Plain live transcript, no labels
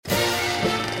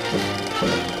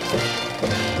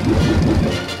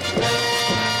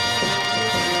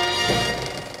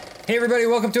Hey everybody,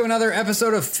 welcome to another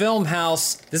episode of Film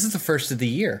House. This is the first of the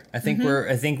year. I think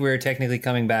we're technically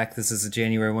coming back. This is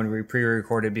January when we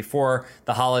pre-recorded before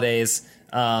the holidays.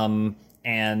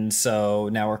 And so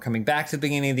now we're coming back to the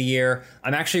beginning of the year.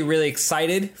 I'm actually really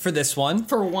excited for this one.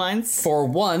 For once.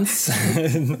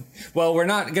 Well, we're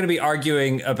not going to be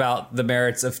arguing about the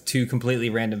merits of two completely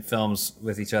random films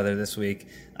with each other this week.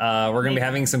 We're going to be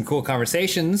having some cool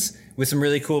conversations with some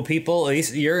really cool people. At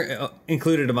least you're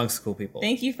included amongst the cool people.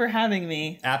 Thank you for having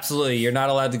me. Absolutely. You're not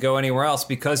allowed to go anywhere else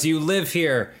because you live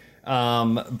here.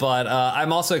 But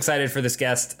I'm also excited for this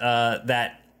guest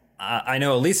that I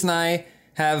know Elise and I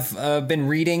have been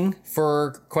reading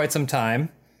for quite some time.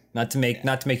 Not to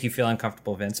make you feel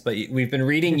uncomfortable, Vince, but we've been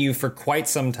reading you for quite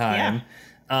some time.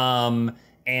 Yeah.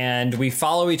 And we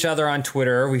follow each other on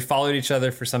Twitter. We followed each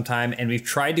other for some time, and we've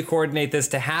tried to coordinate this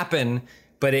to happen,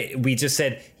 but we just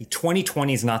said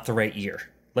 2020 is not the right year.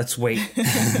 Let's wait.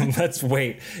 Let's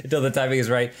wait until the timing is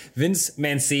right. Vince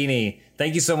Mancini,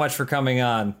 thank you so much for coming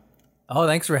on. Oh,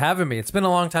 thanks for having me. It's been a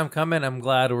long time coming. I'm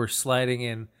glad we're sliding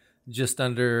in just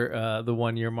under the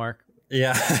 1 year mark.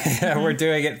 Yeah, we're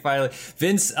doing it finally.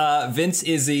 Vince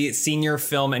is a senior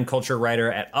film and culture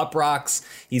writer at Uproxx.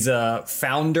 He's a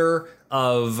founder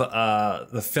of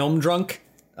the Film Drunk,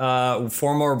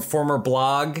 former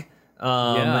blog.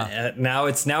 Now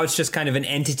it's just kind of an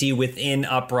entity within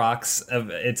Uproxx.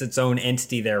 It's its own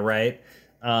entity there, right?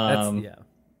 And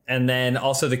then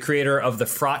also the creator of the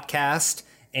Frotcast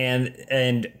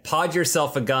and Pod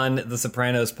Yourself a Gun, the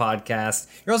Sopranos podcast.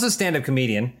 You're also a stand-up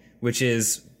comedian, which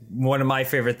is one of my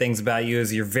favorite things about you.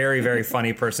 Is you're very, very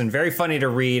funny person, very funny to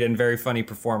read, and very funny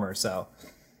performer. So,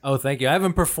 oh, thank you. I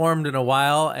haven't performed in a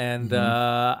while, and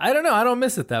I don't know. I don't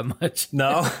miss it that much.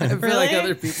 No, I feel like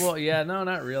other people. Yeah, no,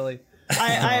 not really.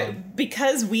 I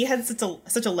because we had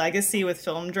such a legacy with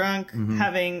Film Drunk,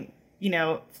 having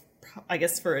I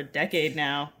guess for a decade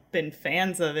now, been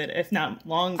fans of it, if not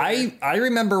longer. I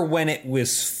remember when it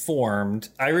was formed.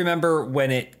 I remember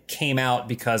when it came out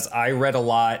because I read a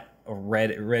lot.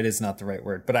 Read is not the right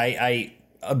word, but I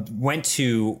went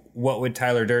to What Would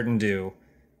Tyler Durden Do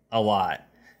a lot.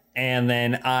 And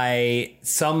then I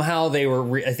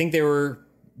think they were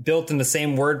built in the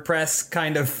same WordPress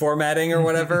kind of formatting or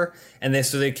whatever. And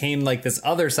so they came like this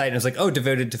other site and it was like, oh,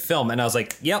 devoted to film. And I was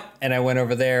like, yep. And I went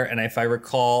over there. And if I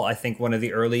recall, I think one of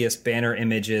the earliest banner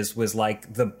images was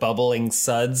like the bubbling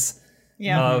suds.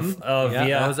 That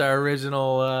was our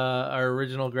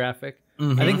original graphic.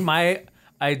 I think my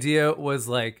idea was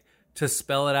like to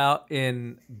spell it out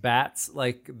in bats,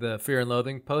 like the Fear and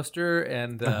Loathing poster.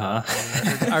 And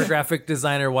our graphic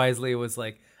designer wisely was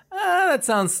like, that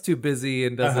sounds too busy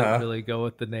and doesn't really go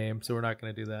with the name, so we're not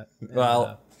going to do that.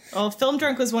 Well, Film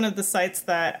Drunk was one of the sites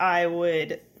that I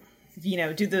would,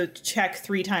 do the check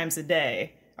 3 times a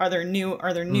day. Are there new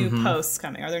posts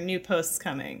coming? Are there new posts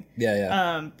coming?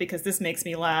 Yeah. Because this makes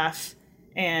me laugh,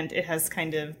 and it has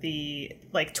kind of the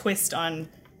twist on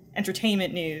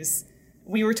entertainment news.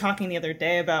 We were talking the other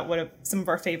day about what some of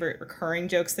our favorite recurring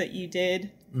jokes that you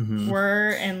did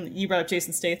were, and you brought up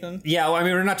Jason Statham. Yeah, well, I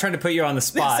mean, we're not trying to put you on the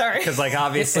spot, Sorry, because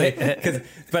obviously,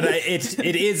 but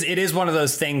it is one of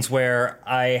those things where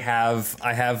I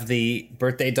have the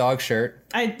birthday dog shirt.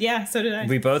 So did I.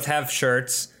 We both have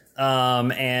shirts,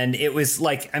 and it was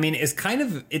like, I mean, it's kind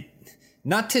of it.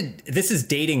 This is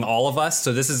dating all of us,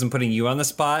 so this isn't putting you on the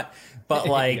spot. But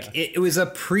it was a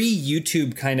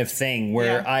pre-YouTube kind of thing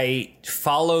where I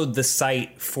followed the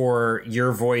site for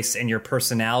your voice and your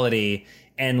personality.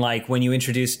 And like when you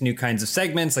introduced new kinds of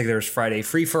segments, like there was Friday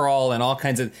Free for All and all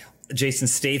kinds of Jason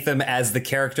Statham as the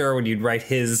character when you'd write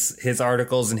his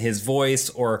articles in his voice,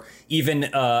 or even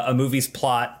a movie's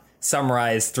plot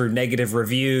summarized through negative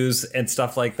reviews and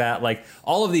stuff like that. Like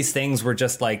all of these things were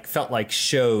just like felt like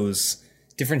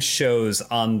different shows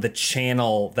on the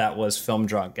channel that was Film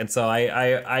Drunk. And so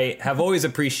I have always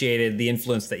appreciated the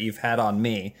influence that you've had on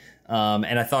me.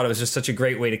 And I thought it was just such a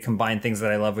great way to combine things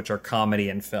that I love, which are comedy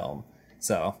and film.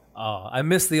 So I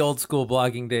miss the old school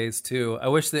blogging days too. I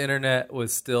wish the internet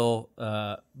was still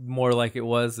more like it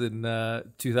was in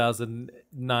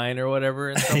 2009 or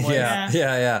whatever in some ways.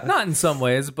 Yeah. Not in some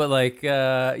ways, but like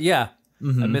I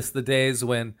miss the days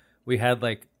when we had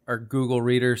like our Google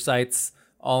Reader sites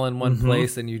all in one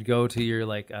place, and you'd go to your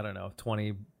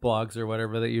 20 blogs or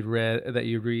whatever that you'd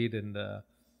read, and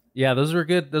those were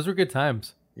good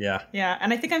times. Yeah,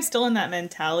 and I think I'm still in that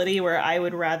mentality where I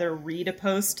would rather read a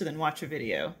post than watch a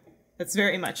video. That's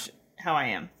very much how I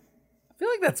am. I feel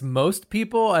like that's most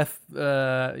people. I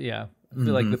feel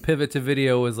like the pivot to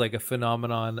video was like a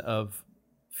phenomenon of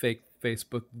fake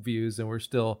Facebook views, and we're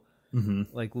still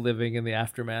like living in the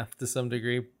aftermath to some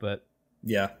degree. But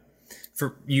yeah.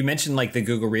 for you mentioned like the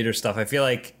Google Reader stuff. I feel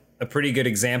like a pretty good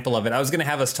example of it. I was going to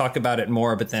have us talk about it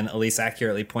more, but then Elise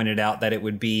accurately pointed out that it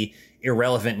would be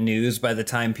irrelevant news by the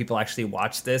time people actually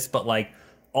watch this. But like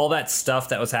all that stuff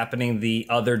that was happening the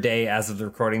other day as of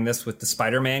recording this with the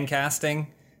Spider-Man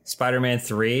casting, Spider-Man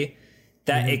 3,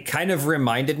 that it kind of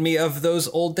reminded me of those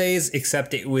old days,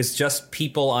 except it was just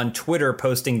people on Twitter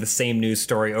posting the same news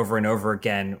story over and over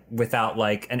again without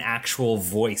like an actual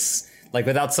voice, like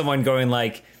without someone going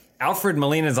like, Alfred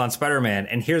Molina's on Spider-Man,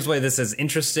 and here's why this is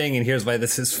interesting, and here's why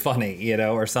this is funny, you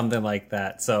know, or something like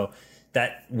that. So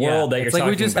that world that you're talking about. It's like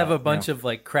we just have a bunch of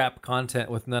like crap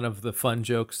content with none of the fun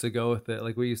jokes to go with it,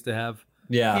 like we used to have.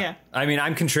 Yeah. I mean,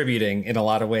 I'm contributing in a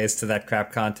lot of ways to that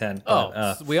crap content.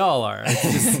 But, we all are.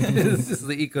 It's just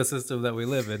the ecosystem that we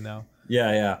live in now.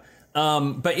 Yeah.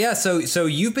 But yeah, so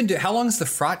you've been how long has the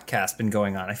Frotcast been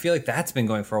going on? I feel like that's been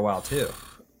going for a while too.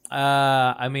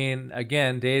 I mean,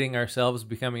 again, dating ourselves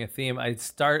becoming a theme. I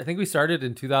think we started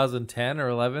in 2010 or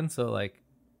 11, so like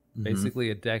basically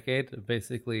a decade.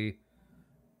 Basically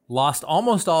lost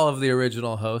almost all of the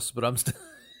original hosts, but I'm still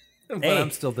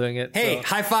I'm still doing it. Hey, so.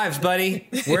 High fives, buddy.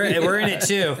 We're in it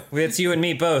too. It's you and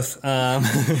me both.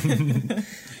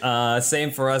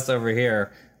 Same for us over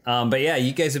here. But yeah,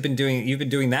 you guys you've been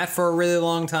doing that for a really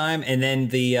long time, and then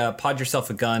the Pod Yourself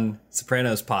a Gun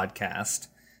Sopranos podcast.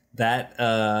 That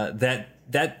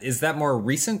is that more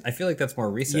recent? I feel like that's more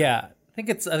recent. Yeah, I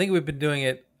think we've been doing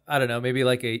it. I don't know, maybe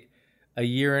like a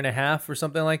year and a half or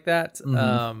something like that.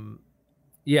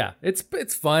 Yeah,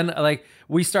 it's fun. Like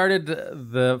we started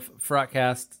the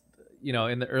Frotcast, you know,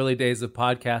 in the early days of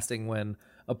podcasting when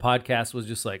a podcast was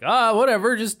just like,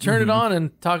 whatever, just turn it on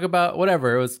and talk about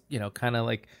whatever. It was, you know, kind of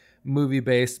like movie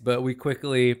based, but we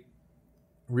quickly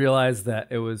realized that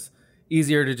it was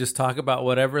easier to just talk about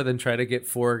whatever than try to get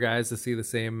four guys to see the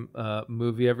same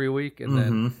movie every week. And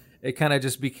then it kind of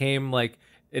just became like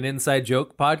an inside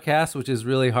joke podcast, which is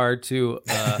really hard to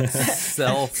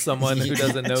sell someone who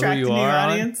doesn't know who you are.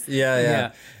 Audience.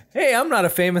 Yeah. Hey, I'm not a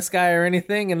famous guy or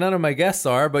anything, and none of my guests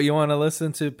are, but you want to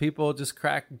listen to people just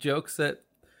crack jokes that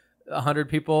 100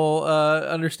 people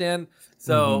understand.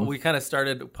 So we kind of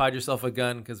started Pod Yourself a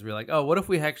Gun because we were like, oh, what if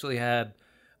we actually had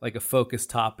like a focused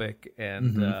topic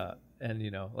and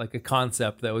you know, like a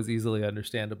concept that was easily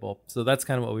understandable. So that's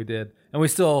kind of what we did. And we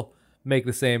still make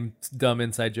the same dumb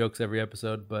inside jokes every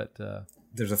episode, but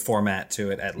there's a format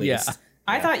to it at least. Yeah.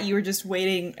 I thought you were just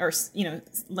waiting or, you know,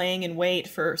 laying in wait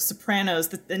for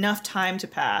Sopranos, enough time to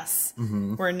pass.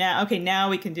 Where now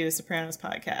we can do a Sopranos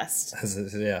podcast.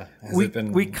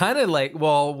 We kind of like,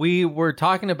 well, we were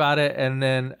talking about it, and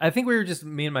then I think we were just,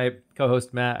 me and my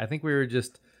co-host Matt, I think we were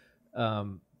just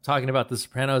talking about the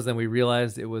Sopranos, then we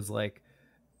realized it was like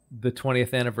the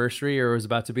 20th anniversary, or it was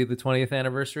about to be the 20th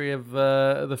anniversary of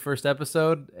the first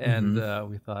episode, and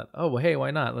we thought, oh well, hey,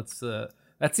 why not? Let's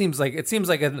it seems like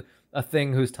a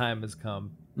thing whose time has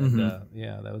come. And,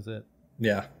 yeah, that was it.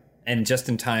 Yeah, and just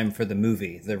in time for the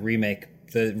movie, the remake,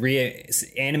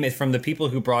 animate from the people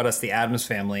who brought us the Addams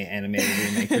Family animated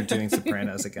remake. They're doing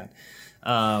Sopranos again.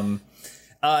 But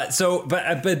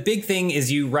a big thing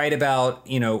is you write about,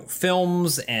 you know,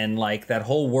 films and like that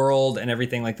whole world and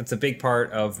everything. Like that's a big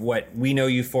part of what we know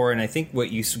you for, and I think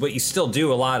what you still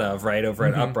do a lot of, right, over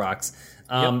at Uproxx.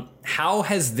 How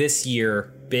has this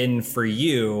year been for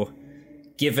you,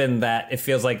 given that it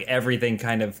feels like everything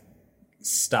kind of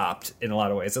stopped in a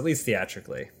lot of ways, at least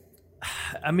theatrically?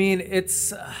 I mean,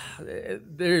 it's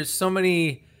there's so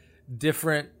many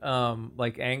different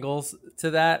like angles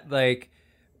to that. Like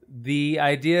the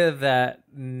idea that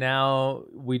now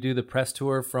we do the press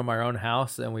tour from our own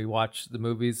house and we watch the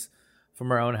movies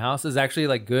from our own house is actually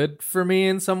like good for me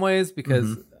in some ways,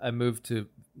 because I moved to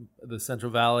the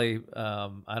Central Valley,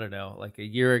 I don't know, like a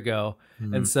year ago.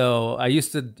 And so I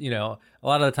used to, you know, a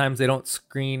lot of the times they don't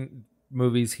screen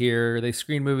movies here. They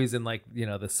screen movies in like, you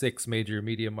know, the 6 major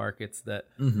media markets that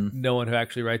no one who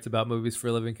actually writes about movies for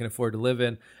a living can afford to live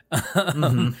in.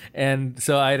 And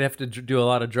so I'd have to do a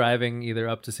lot of driving either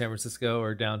up to San Francisco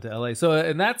or down to LA. So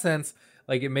in that sense,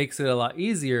 like it makes it a lot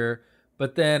easier.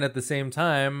 But then at the same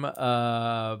time,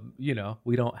 you know,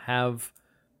 we don't have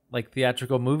like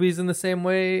theatrical movies in the same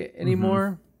way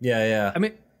anymore. Yeah. I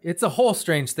mean, it's a whole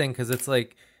strange thing because it's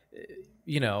like,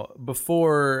 you know,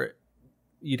 before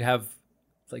you'd have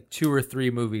like 2 or 3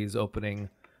 movies opening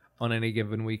on any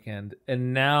given weekend,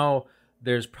 and now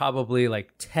there's probably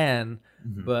like 10,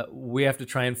 but we have to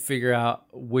try and figure out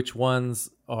which ones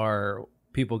are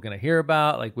people going to hear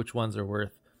about, like which ones are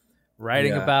worth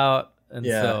writing about. And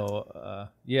so,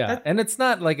 and it's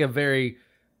not like a very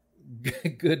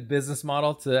good business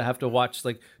model to have to watch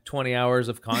like 20 hours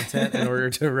of content in order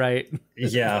to write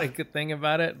like a thing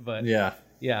about it. But yeah,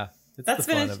 it's the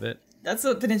fun of it. That's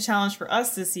been a challenge for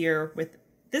us this year with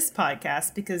this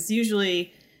podcast, because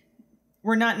usually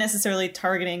we're not necessarily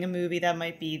targeting a movie that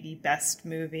might be the best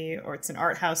movie, or it's an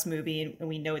art house movie and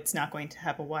we know it's not going to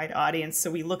have a wide audience.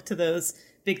 So we look to those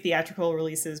big theatrical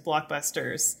releases,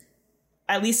 blockbusters,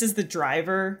 at least as the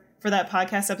driver for that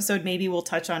podcast episode. Maybe we'll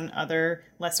touch on other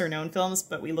lesser known films,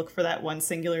 but we look for that one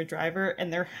singular driver.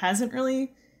 And there hasn't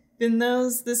really been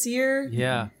those this year.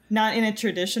 Yeah. Not in a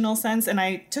traditional sense. And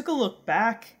I took a look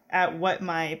back at what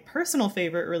my personal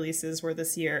favorite releases were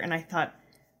this year, and I thought,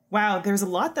 wow, there's a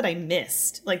lot that I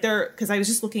missed. Like because I was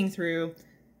just looking through,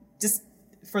 just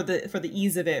for the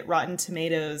ease of it, Rotten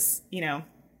Tomatoes,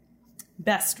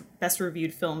 best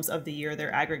reviewed films of the year,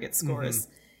 their aggregate scores,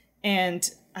 and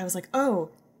I was like, oh,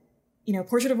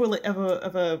 Portrait of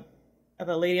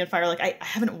a Lady on Fire. Like I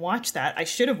haven't watched that. I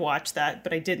should have watched that,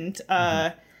 but I didn't.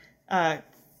 Color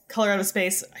Out of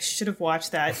Space. I should have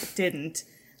watched that. Didn't.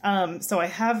 So I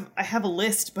have a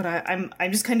list, but I'm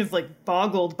just kind of like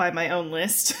boggled by my own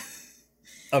list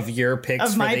of your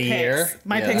picks for the year.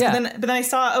 My picks. Yeah. But then I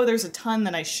saw, there's a ton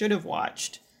that I should have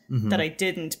watched that I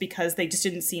didn't, because they just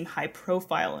didn't seem high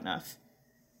profile enough.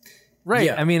 Right.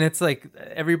 Yeah. I mean, it's like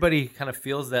everybody kind of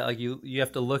feels that, like you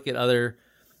have to look at other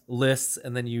lists,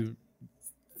 and then you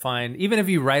find, even if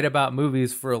you write about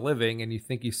movies for a living and you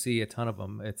think you see a ton of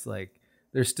them, it's like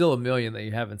there's still a million that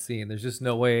you haven't seen. There's just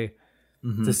no way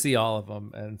to see all of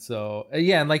them. And so,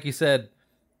 and like you said,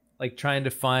 like trying to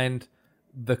find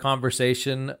the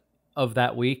conversation of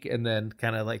that week and then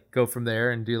kind of like go from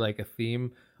there and do like a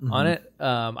theme on it.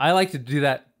 I like to do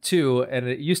that too. And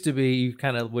it used to be you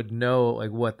kind of would know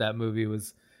like what that movie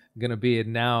was going to be.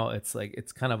 And now it's like,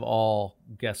 it's kind of all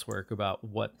guesswork about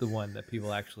what the one that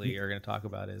people actually are going to talk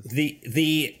about is.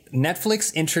 The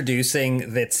Netflix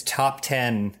introducing its top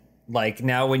 10, like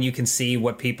now when you can see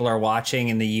what people are watching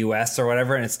in the US or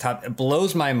whatever, and it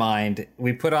blows my mind.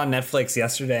 We put on Netflix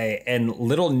yesterday and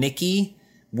Little Nicky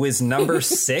was number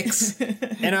 6.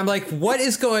 And I'm like, what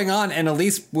is going on? And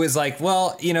Elise was like,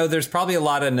 well, there's probably a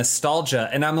lot of nostalgia.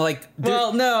 And I'm like,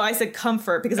 well, no, I said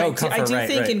comfort, because I do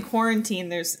think in quarantine,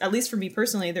 there's, at least for me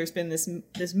personally, there's been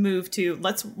this move to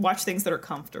let's watch things that are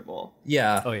comfortable.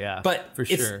 Yeah. Oh yeah. But for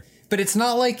sure. But it's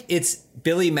not like it's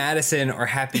Billy Madison or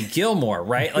Happy Gilmore,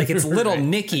 right? Like it's Little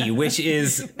Nicky, which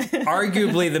is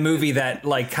arguably the movie that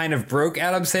like kind of broke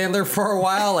Adam Sandler for a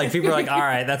while. Like people are like, all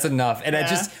right, that's enough. And it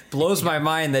just blows my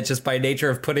mind that just by nature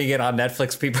of putting it on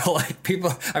Netflix, people,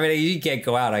 I mean, you can't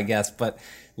go out, I guess, but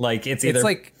like it's either. It's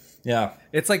like, yeah,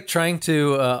 it's like trying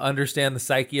to understand the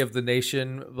psyche of the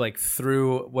nation, like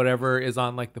through whatever is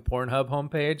on like the Pornhub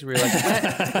homepage. Where you're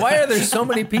like, why are there so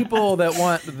many people that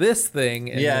want this thing?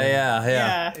 And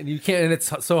yeah. And you can't, and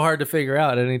it's so hard to figure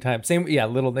out at any time. Same,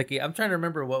 Little Nicky. I'm trying to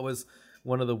remember what was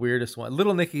one of the weirdest ones.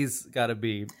 Little Nicky's got to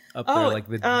be up there, like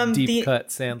the deep cut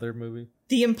Sandler movie.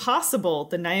 The Impossible,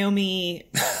 the Naomi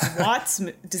Watts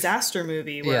disaster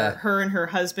movie, where her and her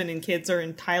husband and kids are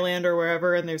in Thailand or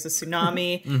wherever, and there's a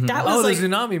tsunami. That was the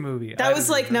tsunami movie. That was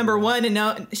like number 1, and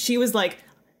now she was like,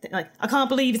 I can't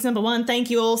believe it's number 1. Thank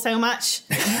you all so much.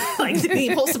 Like the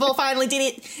Impossible finally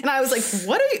did it, and I was like,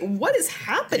 what is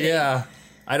happening? Yeah.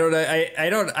 I don't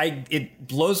it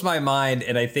blows my mind.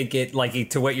 And I think it,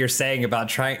 like, to what you're saying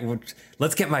about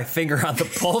let's get my finger on the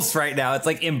pulse right now. It's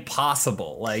like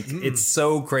impossible. Like it's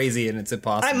so crazy and it's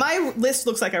impossible. My list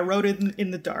looks like I wrote it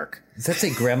in the dark. Does that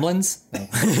say Gremlins?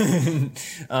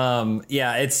 No.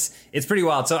 It's pretty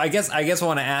wild. So I guess I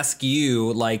want to ask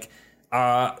you, like,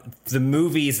 the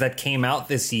movies that came out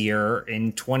this year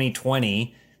in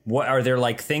 2020, what are there,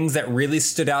 like, things that really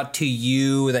stood out to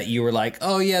you that you were like,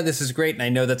 oh yeah, this is great? And I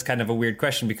know that's kind of a weird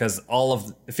question because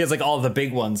it feels like all of the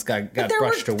big ones got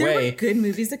brushed away. There were good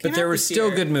movies that came out, but there were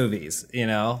still good movies.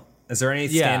 Is there any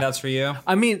standouts for you?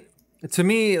 I mean, to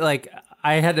me, like,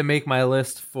 I had to make my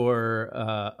list for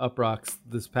Uproxx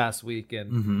this past week,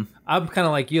 and I'm kind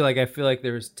of like you. Like, I feel like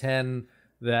there's 10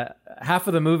 that half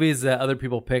of the movies that other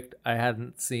people picked I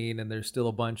hadn't seen, and there's still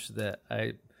a bunch that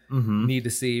I need to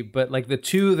see. But like the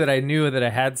 2 that I knew that I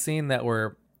had seen that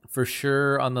were for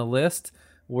sure on the list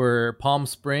were Palm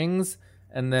Springs,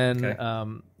 and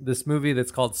then this movie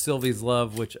that's called Sylvie's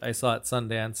Love, which I saw at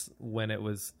Sundance when it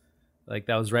was like,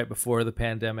 that was right before the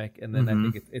pandemic, and then I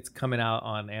think it's coming out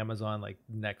on Amazon like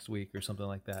next week or something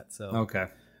like that. So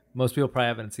most people probably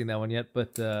haven't seen that one yet,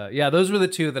 but those were the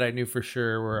 2 that I knew for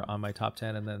sure were on my top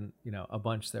 10, and then a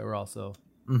bunch that were also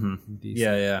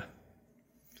decent.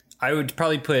 I would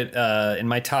probably put in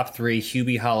my top 3,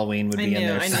 Hubie Halloween would be in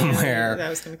there somewhere. That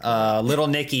was gonna come Little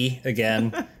Nicky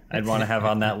again. I'd want to have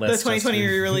on that list. The 2020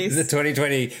 re-release. The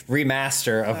 2020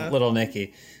 remaster of Little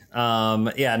Nicky.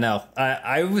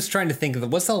 I was trying to think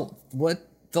of what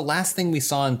the last thing we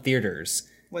saw in theaters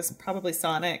was probably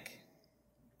Sonic.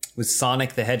 Was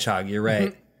Sonic the Hedgehog. You're right.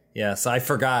 Mm-hmm. Yeah, so I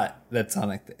forgot that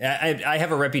Sonic. I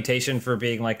have a reputation for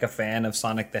being like a fan of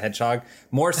Sonic the Hedgehog,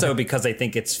 more so because I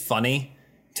think it's funny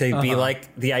to be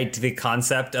like the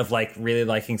concept of like really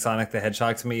liking Sonic the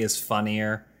Hedgehog to me is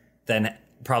funnier than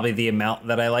probably the amount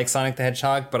that I like Sonic the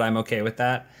Hedgehog, but I'm okay with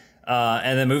that.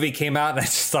 And the movie came out, and I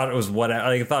just thought it was whatever.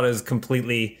 I thought it was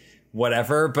completely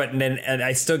whatever. But then, and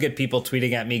I still get people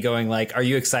tweeting at me going like, "Are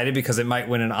you excited because it might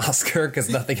win an Oscar because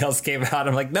nothing else came out?"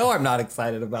 I'm like, "No, I'm not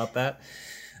excited about that."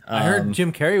 I heard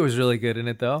Jim Carrey was really good in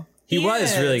it, though. He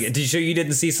was really good. Did you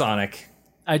didn't see Sonic?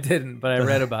 I didn't, but I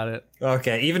read about it.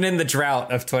 Okay, even in the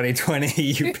drought of 2020,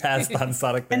 you passed on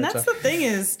Sonic the Hedgehog. And that's the thing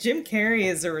is, Jim Carrey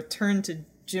is a return to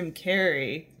Jim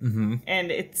Carrey, and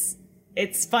it's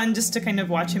fun just to kind of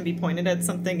watch him be pointed at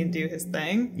something and do his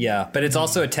thing. Yeah, but it's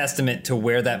also a testament to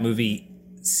where that movie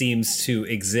seems to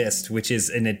exist, which is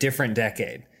in a different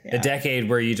decade. Yeah. A decade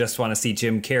where you just want to see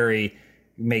Jim Carrey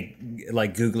make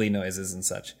like googly noises and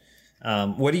such.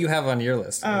 What do you have on your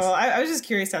list? I was just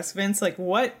curious to ask Vince, like,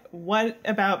 what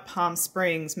about Palm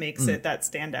Springs makes it that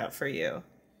stand out for you?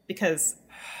 Because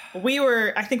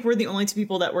I think we're the only two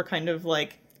people that were kind of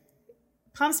like,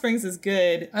 Palm Springs is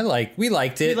good. We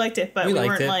liked it. We liked it, but we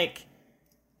weren't like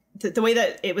the way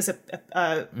that it was a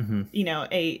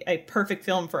perfect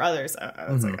film for others.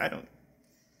 I was like, I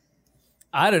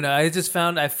don't know. I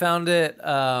found it.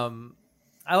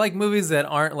 I like movies that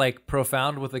aren't like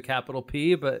profound with a capital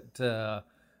P, but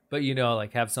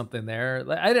like have something there.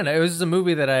 Like, I don't know. It was just a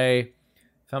movie that I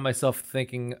found myself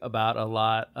thinking about a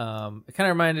lot. It kind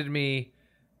of reminded me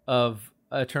of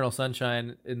Eternal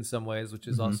Sunshine in some ways, which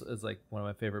is also is like one of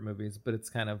my favorite movies. But it's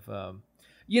kind of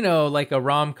like a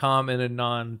rom-com in a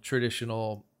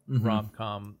non-traditional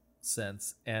rom-com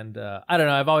sense. And I don't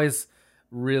know. I've always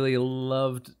really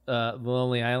loved The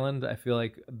Lonely Island. I feel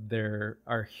like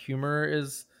our humor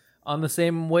is on the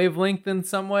same wavelength in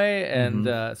some way, and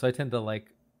so I tend to like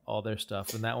all their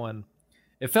stuff. And that one,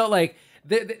 it felt like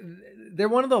they're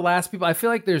one of the last people. I feel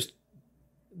like there's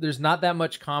not that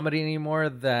much comedy anymore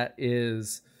that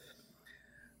is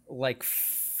like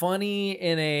funny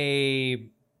in a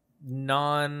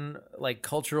non like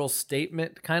cultural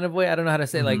statement kind of way. I don't know how to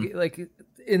say like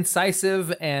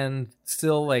incisive and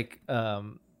still like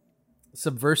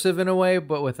subversive in a way,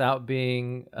 but without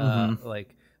being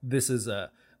like this is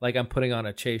like I'm putting on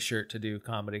a Chase shirt to do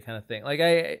comedy kind of thing. Like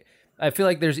I feel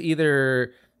like there's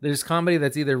comedy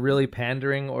that's either really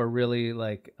pandering or really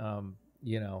like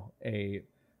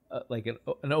like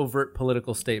an overt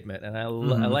political statement, and I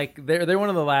like they're one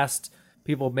of the last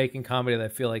people making comedy that I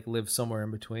feel like live somewhere in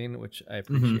between, which I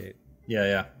appreciate.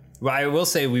 Yeah. Well, I will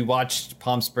say we watched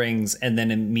Palm Springs and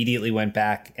then immediately went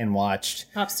back and watched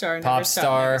Popstar,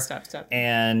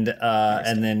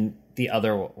 and then the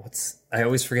other I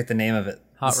always forget the name of it.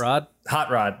 Hot Rod.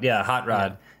 Yeah, Hot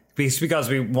Rod. Yeah. Because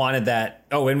we wanted that.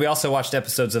 Oh, and we also watched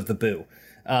episodes of The Boo.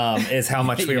 Is how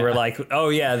much we were like, oh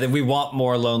yeah, that we want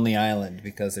more Lonely Island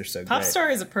because they're so great.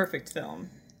 Popstar is a perfect film.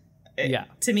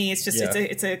 To me, it's just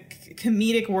it's a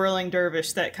comedic whirling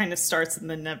dervish that kind of starts and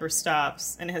then never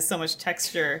stops, and it has so much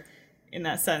texture in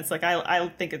that sense. Like I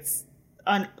think it's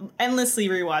endlessly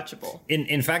rewatchable.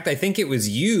 In fact, I think it was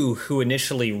you who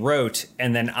initially wrote,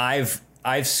 and then I've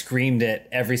screamed it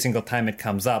every single time it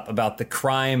comes up about the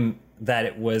crime that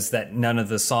it was that none of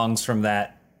the songs from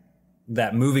that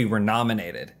movie were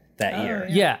nominated that year.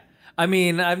 Yeah. I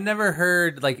mean, I've never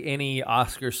heard like any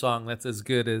Oscar song that's as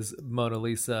good as Mona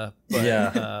Lisa.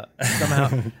 But,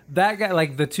 somehow that guy,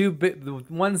 like the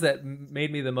ones that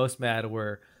made me the most mad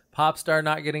were Popstar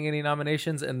not getting any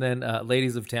nominations, and then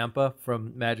Ladies of Tampa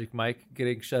from Magic Mike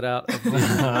getting shut out.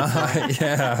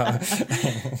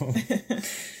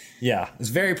 Yeah, it's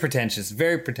very pretentious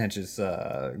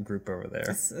group over there.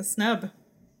 It's a snub.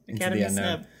 Academy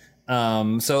snub.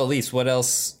 So Elise, what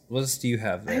else do you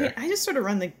have there? I just sort of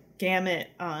run the gamut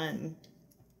on.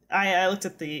 I looked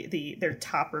at their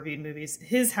top reviewed movies.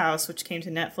 His House, which came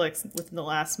to Netflix within the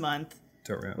last month,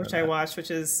 which I watched, which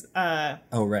is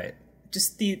right.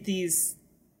 Just these.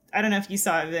 I don't know if you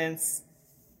saw it, Vince.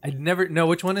 I never know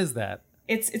which one is that.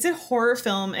 It's a horror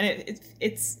film, and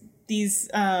it's these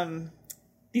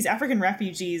African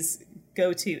refugees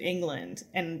go to England,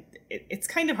 and it's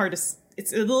kind of hard to.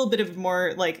 It's a little bit of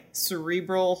more like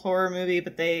cerebral horror movie,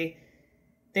 but they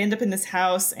end up in this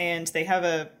house and they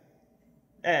have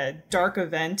a dark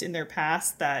event in their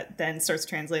past that then starts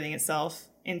translating itself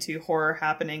into horror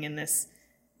happening in this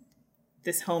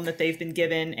this home that they've been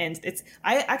given. And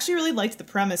I actually really liked the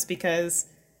premise because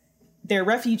they're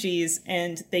refugees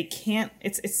and they can't,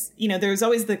 it's there's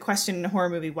always the question in a horror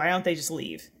movie, why don't they just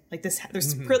leave? Like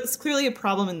there's clearly a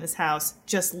problem in this house,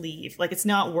 just leave. Like it's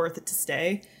not worth it to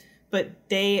stay. But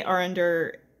they are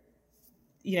under,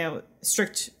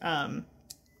 strict,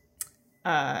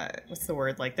 what's the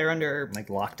word? Like they're under like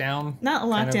lockdown, not a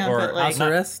lockdown, but like house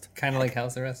arrest, kind of like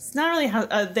house arrest. It's not really how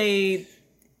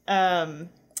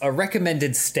a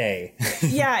recommended stay.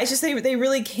 Yeah, it's just they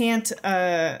really can't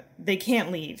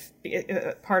leave.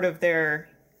 Part of their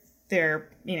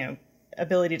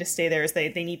ability to stay there is they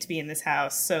need to be in this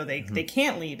house, so they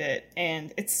can't leave it,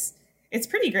 and it's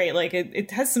pretty great. Like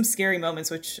it has some scary moments,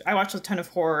 which I watch a ton of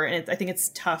horror, and I think it's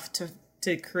tough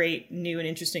to create new and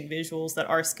interesting visuals that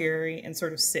are scary and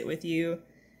sort of sit with you.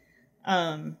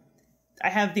 I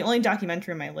have the only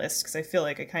documentary on my list because I feel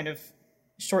like I kind of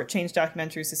shortchanged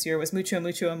documentaries this year was Mucho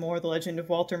Mucho Amor, The Legend of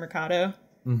Walter Mercado.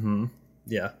 Mm-hmm.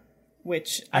 Yeah.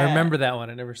 Which I remember that one.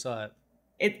 I never saw it.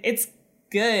 It's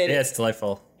good. Yeah, it's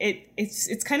delightful.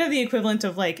 It's kind of the equivalent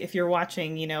of like if you're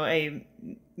watching, a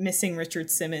Missing Richard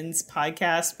Simmons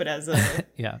podcast, but as a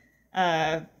yeah.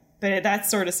 But that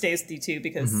sort of stays with you too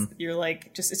because you're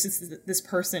like it's just this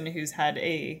person who's had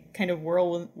a kind of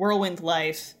whirlwind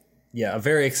life. Yeah, a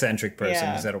very eccentric person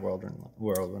who's had a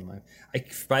whirlwind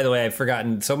life. By the way, I've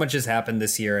forgotten, so much has happened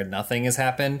this year and nothing has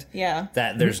happened. Yeah.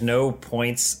 That there's no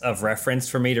points of reference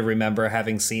for me to remember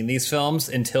having seen these films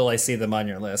until I see them on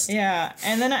your list. Yeah,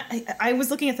 and then I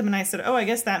was looking at them and I said, oh, I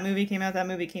guess that movie came out.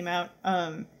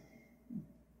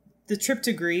 The Trip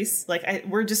to Greece, like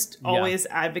we're just always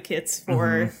advocates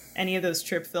for any of those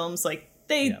trip films. Like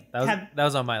that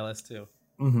was on my list too.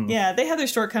 Mm-hmm. Yeah, they have their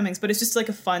shortcomings, but it's just like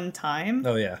a fun time.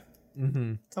 Oh yeah.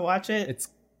 Mm-hmm. To watch it. It's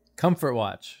comfort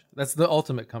watch. That's the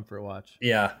ultimate comfort watch.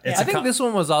 Yeah. I think this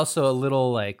one was also a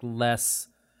little like less,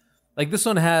 like this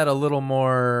one had a little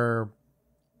more,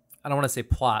 I don't want to say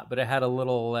plot, but it had a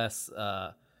little less,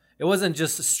 it wasn't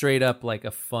just straight up like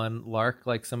a fun lark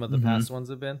like some of the past ones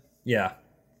have been. Yeah.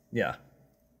 Yeah.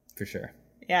 For sure.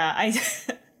 Yeah.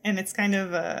 And it's kind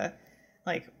of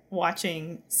like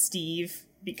watching Steve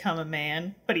become a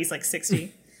man, but he's like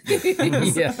 60.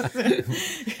 Yeah.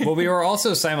 Well, we were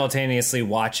also simultaneously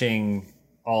watching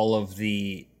all of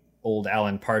the old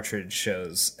Alan Partridge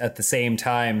shows at the same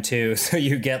time too. So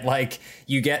you get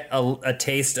a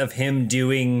taste of him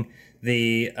doing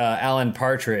the Alan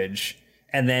Partridge,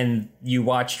 and then you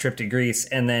watch Trip to Greece,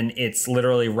 and then it's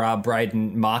literally Rob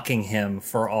Brydon mocking him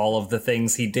for all of the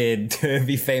things he did to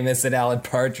be famous at Alan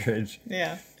Partridge.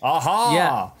 Yeah. Aha!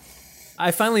 Yeah.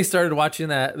 I finally started watching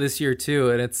that this year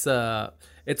too, and it's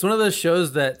one of those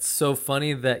shows that's so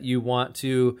funny that you want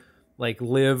to like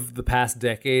live the past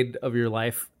decade of your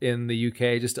life in the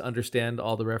UK just to understand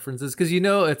all the references, because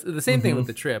it's the same thing with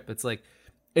The Trip. It's like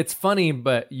it's funny,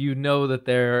 but that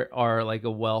there are like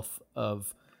a wealth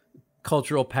of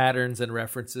cultural patterns and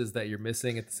references that you're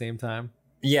missing at the same time.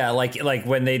 Yeah, like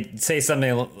when they say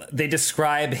something, they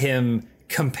describe him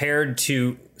compared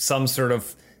to some sort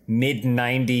of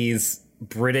mid-90s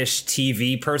British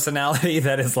TV personality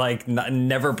that is like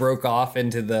never broke off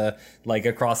into the like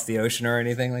across the ocean or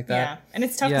anything like that. Yeah, and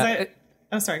it's tough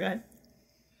because sorry, go ahead.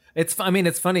 It's funny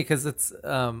because it's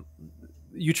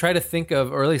you try to think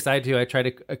of, or at least I do, I try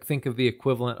to think of the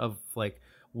equivalent of like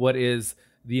what is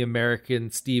the American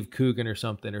Steve Coogan or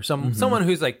something, or someone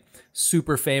who's like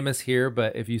super famous here,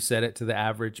 but if you said it to the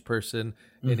average person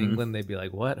in England, they'd be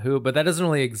like, what, who? But that doesn't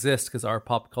really exist because our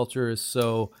pop culture is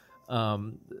so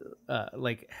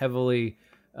like heavily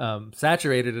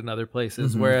saturated in other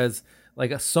places, whereas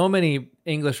like so many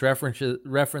English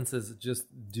references just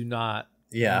do not.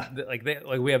 Yeah,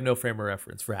 we have no frame of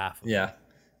reference for half of them. Yeah.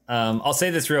 I'll say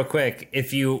this real quick.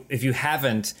 If you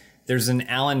haven't, there's an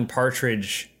Alan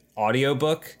Partridge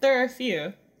audiobook. There are a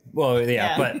few. Well,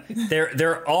 yeah. But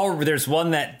there's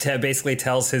one that basically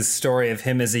tells his story of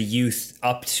him as a youth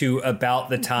up to about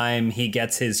the time he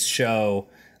gets his show.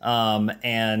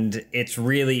 And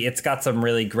it's got some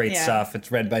really great stuff.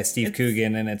 It's read by Steve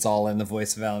Coogan, and it's all in the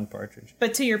voice of Alan Partridge.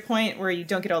 But to your point where you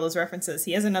don't get all those references,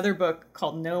 he has another book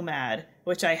called Nomad,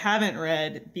 which I haven't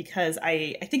read because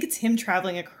I think it's him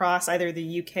traveling across either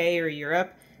the UK or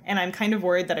Europe, and I'm kind of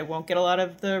worried that I won't get a lot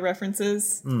of the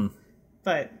references.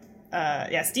 But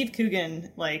Steve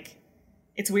Coogan, like,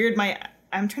 it's weird.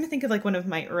 I'm trying to think of like one of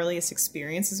my earliest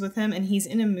experiences with him, and he's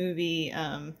in a movie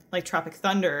like Tropic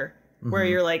Thunder, where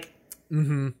you're like,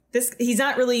 he's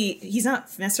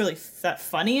not necessarily that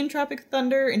funny in Tropic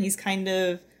Thunder, and he's kind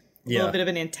of a little bit of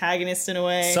an antagonist in a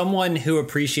way. Someone who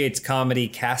appreciates comedy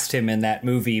cast him in that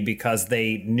movie because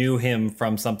they knew him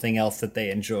from something else that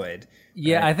they enjoyed.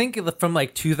 Yeah, right? I think from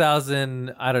like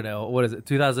 2000, I don't know, what is it,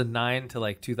 2009 to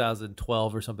like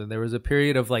 2012 or something. There was a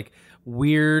period of like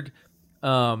weird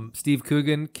Steve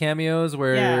Coogan cameos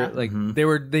where like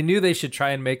they knew they should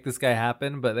try and make this guy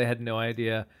happen, but they had no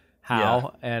idea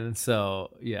how. And so,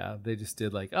 they just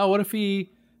did like, oh, what if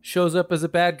he shows up as a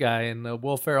bad guy in a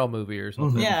Will Ferrell movie or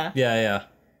something? Yeah.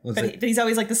 But he's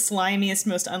always like the slimiest,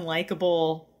 most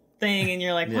unlikable thing, and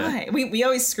you're like, why? We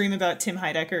always scream about Tim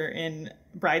Heidecker in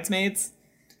Bridesmaids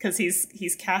because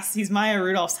he's Maya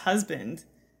Rudolph's husband.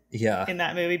 In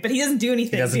that movie, but he doesn't do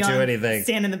anything. He doesn't do anything.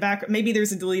 Stand in the background. Maybe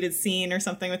there's a deleted scene or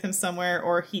something with him somewhere,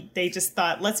 or they just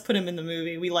thought, let's put him in the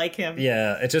movie. We like him.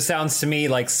 Yeah, it just sounds to me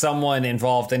like someone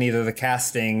involved in either the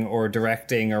casting or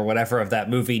directing or whatever of that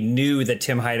movie knew that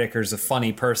Tim Heidecker's a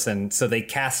funny person, so they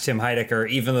cast Tim Heidecker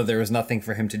even though there was nothing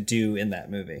for him to do in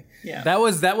that movie. Yeah, that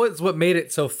was what made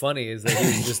it so funny, is that he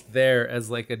was just there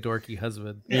as like a dorky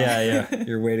husband. Yeah.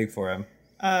 You're waiting for him.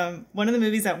 One of the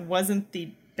movies that wasn't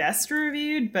the best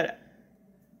reviewed, but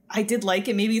I did like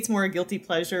it. Maybe it's more a guilty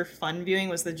pleasure fun viewing,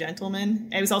 was The Gentleman.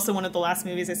 It was also one of the last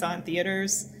movies I saw in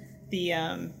theaters.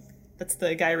 That's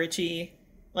the Guy Ritchie,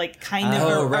 like kind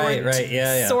of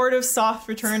sort of soft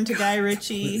return to Guy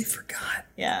Ritchie. I completely forgot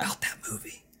about that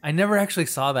movie. I never actually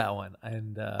saw that one,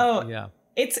 and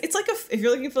it's like if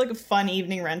you're looking for like a fun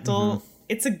evening rental,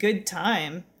 it's a good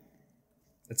time.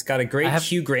 It's got a great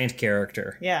Hugh Grant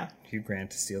character. Yeah, Hugh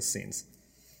Grant steals scenes.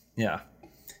 Yeah.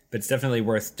 But it's definitely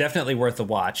worth a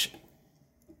watch.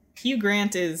 Hugh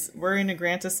Grant we're in a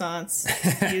Grant-assance.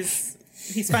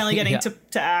 He's finally getting to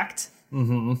act.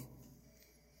 Mm-hmm.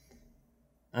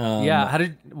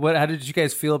 How did you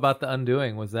guys feel about The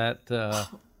Undoing? Was that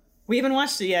we haven't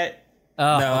watched it yet. No,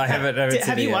 I haven't.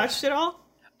 Have you watched it all?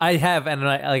 I have, and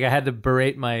I had to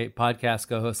berate my podcast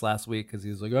co-host last week because he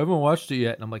was like, I haven't watched it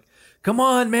yet, and I'm like, come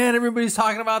on, man, everybody's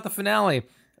talking about the finale.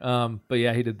 But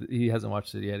yeah, he hasn't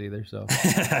watched it yet either, so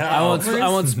I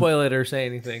won't spoil it or say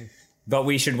anything. But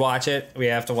we should watch it. We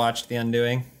have to watch The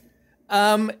Undoing.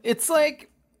 It's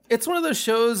one of those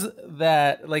shows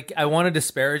that like I want to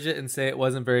disparage it and say it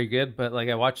wasn't very good, but like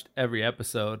I watched every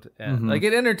episode and like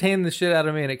it entertained the shit out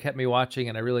of me and it kept me watching,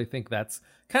 and I really think that's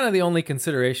kind of the only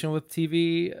consideration with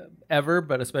TV ever,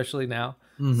 but especially now.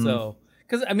 So,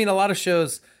 because I mean, a lot of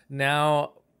shows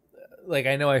now, like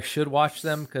I know I should watch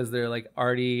them because they're like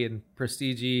arty and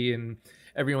prestige-y and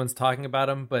everyone's talking about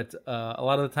them, but a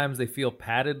lot of the times they feel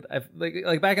padded.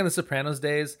 Like back in the Sopranos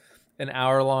days, an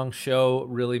hour-long show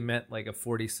really meant like a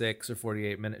 46 or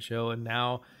 48-minute show, and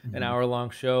now an hour-long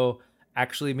show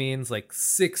actually means like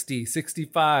 60,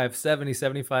 65, 70,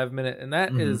 75-minute, and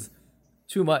that is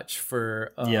too much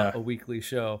for a weekly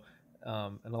show.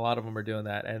 And a lot of them are doing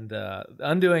that, and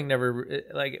Undoing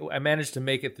I managed to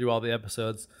make it through all the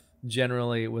episodes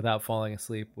generally without falling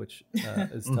asleep, which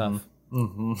is tough.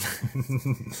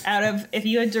 If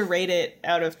you had to rate it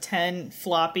out of 10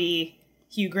 floppy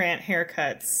Hugh Grant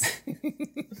haircuts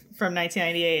from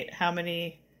 1998, how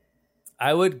many?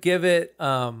 I would give it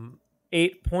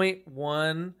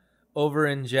 8.1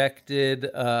 over-injected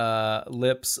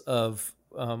lips of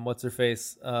what's her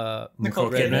face? Nicole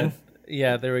Kidman.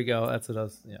 Yeah, there we go. That's what I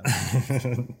was. Yeah,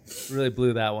 really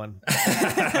blew that one.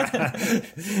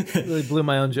 Really blew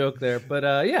my own joke there. But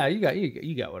yeah, you got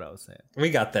what I was saying. We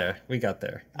got there.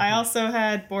 I also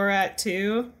had Borat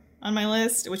 2 on my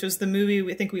list, which was the movie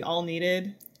I think we all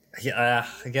needed. Yeah.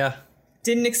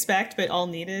 Didn't expect, but all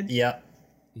needed. Yeah.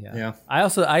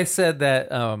 I said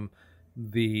that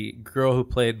the girl who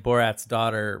played Borat's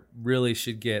daughter really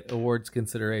should get awards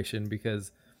consideration,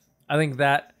 because I think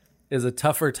that is a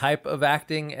tougher type of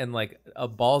acting and like a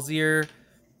ballsier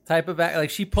type of act. Like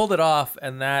she pulled it off,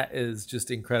 and that is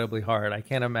just incredibly hard. I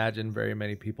can't imagine very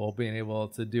many people being able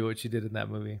to do what she did in that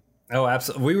movie. Oh,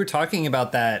 absolutely. We were talking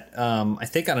about that, I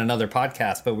think on another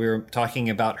podcast, but we were talking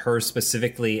about her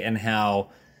specifically and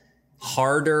how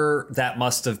harder that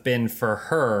must have been for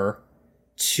her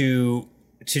to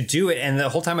do it. And the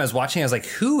whole time I was watching, I was like,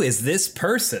 who is this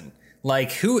person?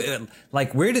 Like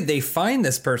where did they find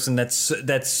this person that's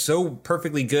so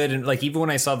perfectly good? And like, even when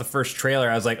I saw the first trailer,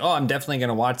 I was like, oh, I'm definitely going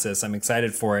to watch this. I'm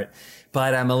excited for it.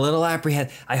 But I'm a little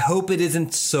apprehensive. I hope it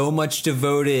isn't so much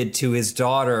devoted to his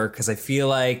daughter, because I feel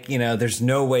like, there's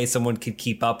no way someone could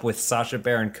keep up with Sacha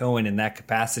Baron Cohen in that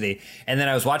capacity. And then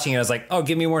I was watching it, I was like, oh,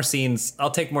 give me more scenes. I'll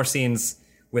take more scenes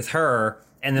with her.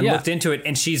 And then looked into it,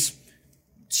 and she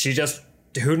just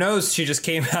who knows? She just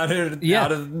came out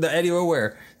of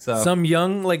anywhere. So some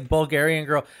young like Bulgarian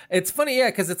girl. It's funny, yeah,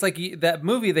 because it's like that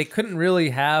movie. They couldn't really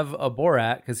have a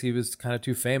Borat because he was kind of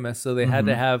too famous, so they had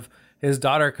to have his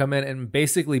daughter come in and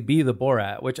basically be the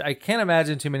Borat, which I can't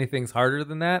imagine too many things harder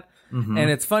than that. And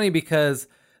it's funny because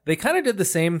they kind of did the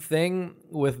same thing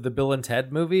with the Bill and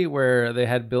Ted movie, where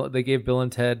they gave Bill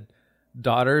and Ted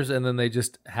daughters, and then they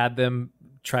just had them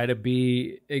try to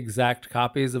be exact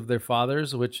copies of their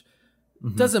fathers, which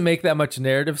doesn't make that much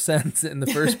narrative sense in the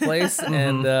first place.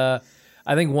 And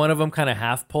I think one of them kind of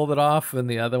half pulled it off, and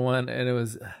the other one, and it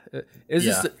was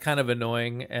just kind of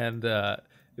annoying. And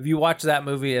if you watch that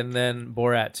movie and then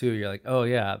Borat 2, you're like, oh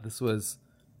yeah, this was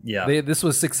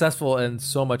successful and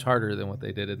so much harder than what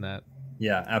they did in that.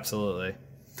 Yeah, absolutely.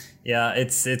 Yeah,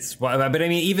 it's but I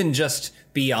mean, even just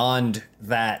beyond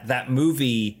that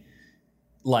movie,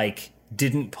 like,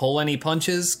 didn't pull any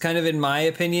punches, kind of, in my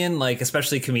opinion, like,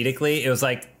 especially comedically. It was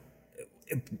like,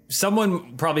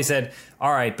 someone probably said,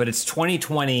 all right, but it's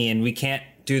 2020 and we can't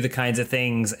do the kinds of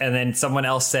things. And then someone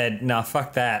else said, no,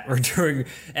 fuck that. We're doing,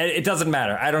 and it doesn't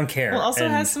matter. I don't care. Well, also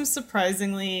has some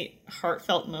surprisingly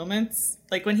heartfelt moments.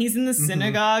 Like when he's in the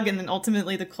synagogue and then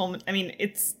ultimately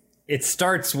it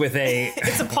starts with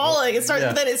it's appalling. It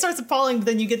starts appalling, but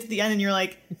then you get to the end and you're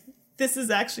like, this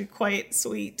is actually quite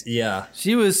sweet. Yeah.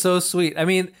 She was so sweet. I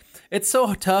mean, it's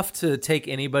so tough to take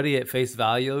anybody at face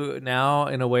value now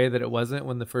in a way that it wasn't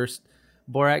when the first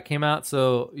Borat came out.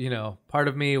 So, part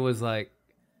of me was like,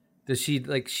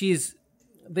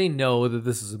 they know that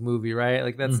this is a movie, right?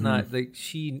 Like, that's not, like,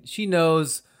 she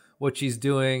knows what she's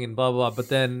doing and blah, blah, blah. But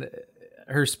then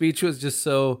her speech was just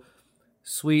so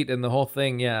sweet, and the whole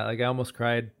thing, like, I almost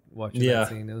cried watching that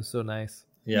scene. It was so nice.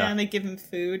 Yeah, and they give him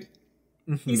food.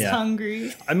 He's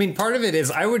hungry. I mean, part of it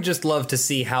is I would just love to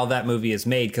see how that movie is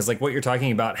made, because, like, what you're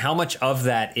talking about, how much of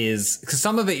that is, because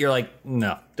some of it you're like,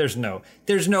 no, there's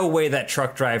no way that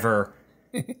truck driver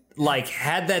like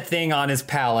had that thing on his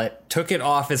pallet, took it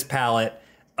off his pallet.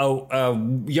 A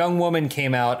young woman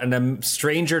came out and a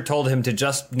stranger told him to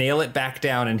just nail it back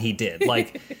down, and he did.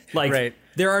 Like right.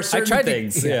 There are certain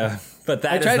things. But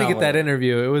I tried to get that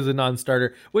interview. It was a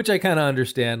non-starter, which I kind of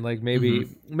understand. Like, maybe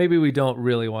we don't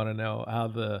really want to know how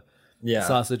the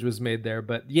sausage was made there.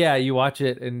 But yeah, you watch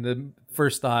it and the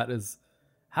first thought is,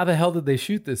 how the hell did they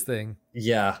shoot this thing?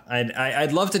 Yeah,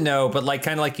 I'd love to know, but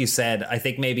kind of like you said, I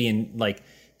think maybe in like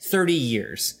 30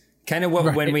 years. Kind of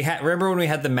when we remember when we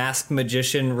had the masked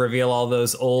magician reveal all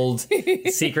those old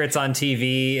secrets on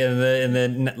TV in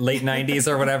the late 90s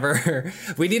or whatever.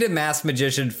 We need a masked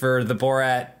magician for the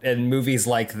Borat and movies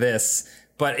like this,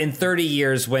 but in 30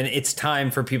 years when it's time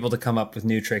for people to come up with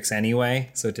new tricks anyway,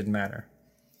 so it didn't matter.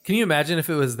 Can you imagine if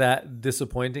it was that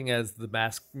disappointing as the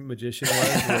masked magician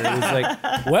was? Where it was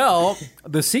like, well,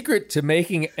 the secret to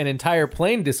making an entire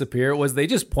plane disappear was they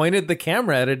just pointed the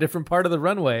camera at a different part of the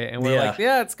runway, and we're like,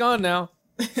 yeah, it's gone now.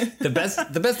 The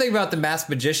best thing about the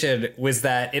masked magician was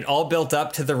that it all built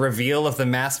up to the reveal of the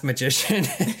masked magician,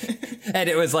 and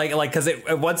it was like because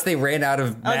once they ran out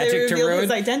of magic to ruin,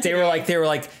 they were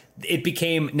like. It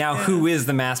became now who is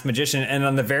the masked magician, and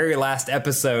on the very last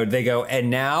episode they go, and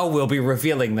now we'll be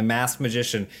revealing the masked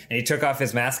magician, and he took off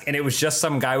his mask and it was just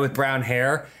some guy with brown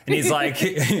hair, and he's like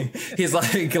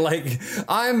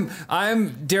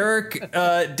I'm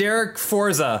Derek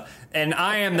Forza, and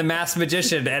I am the masked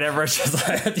magician, and everyone's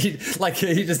just like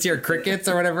you just hear crickets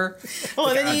or whatever. Well,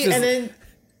 and then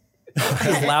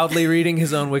he's loudly reading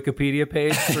his own Wikipedia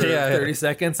page for 30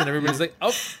 seconds, and everybody's like,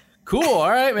 oh, cool, all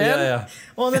right, man. Yeah.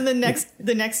 Well, then the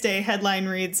next day, headline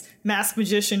reads, "Masked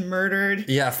magician murdered."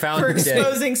 Yeah, found for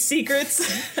exposing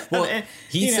secrets. Well,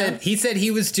 he said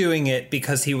he was doing it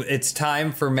because it's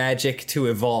time for magic to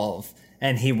evolve,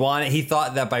 and he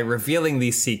thought that by revealing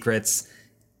these secrets,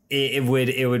 it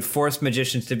would force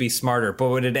magicians to be smarter. But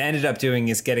what it ended up doing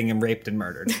is getting him raped and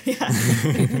murdered.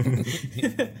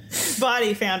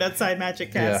 Body found outside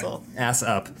Magic Castle. Yeah. Ass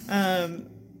up.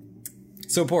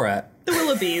 So Borat. The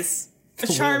Willoughbys. A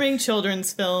charming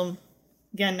children's film.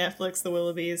 Again, Netflix, The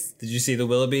Willoughbys. Did you see The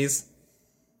Willoughbys?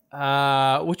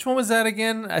 Which one was that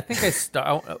again? I think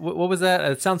what was that?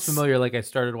 It sounds familiar, like I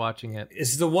started watching it.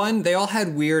 It's the one, they all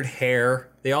had weird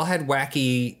hair. They all had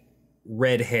wacky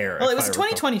red hair. Well, it was a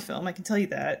 2020 film, I can tell you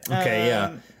that. Okay,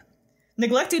 yeah.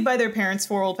 Neglected by their parents,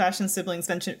 4 old-fashioned siblings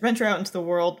venture out into the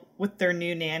world with their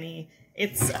new nanny.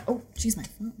 It's oh, jeez, my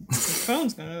phone. My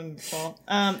phone's gonna fall.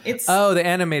 It's the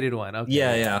animated one.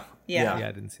 Okay. Yeah.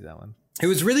 I didn't see that one. It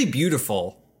was really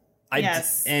beautiful.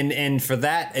 Yes, and for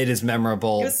that, it is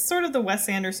memorable. It was sort of the Wes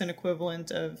Anderson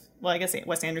equivalent of. Well, I guess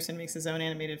Wes Anderson makes his own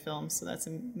animated films, so that's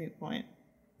a moot point.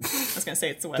 I was gonna say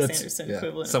it's the Wes Anderson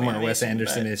equivalent. Somewhere of Wes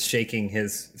Anderson is shaking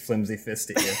his flimsy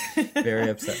fist at you, very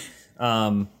upset.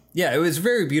 Yeah, it was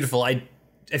very beautiful. I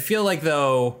feel like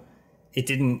though it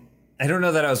didn't. I don't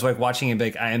know that I was like watching it.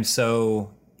 Like I am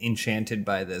so enchanted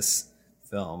by this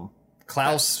film.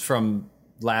 Klaus from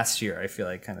last year, I feel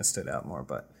like kind of stood out more,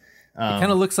 but. It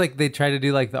kind of looks like they try to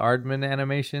do like the Aardman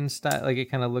animation style. Like it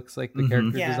kind of looks like the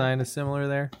character design is similar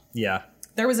there. Yeah.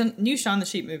 There was a new Shaun the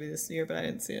Sheep movie this year, but I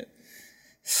didn't see it.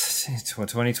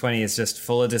 2020 is just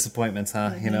full of disappointments,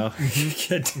 huh? You know.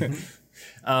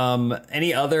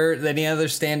 Any other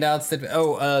standouts that?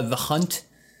 The Hunt.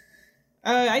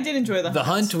 I did enjoy The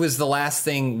Hunt was the last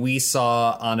thing we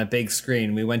saw on a big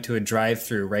screen. We went to a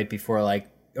drive-through right before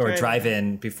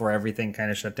drive-in before everything kind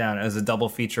of shut down. It was a double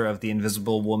feature of The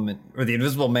Invisible Woman or The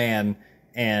Invisible Man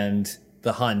and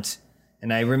The Hunt,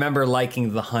 and I remember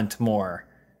liking The Hunt more.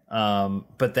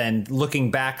 But then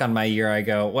looking back on my year, I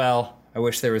go, well, I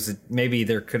wish maybe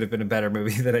there could have been a better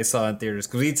movie that I saw in theaters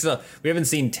because we haven't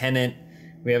seen Tenet,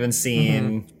 we haven't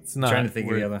seen. It's not trying to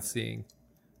think of the other.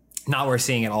 Not worth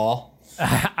seeing at all.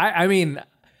 I mean,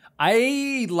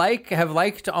 I have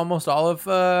liked almost all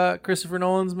of Christopher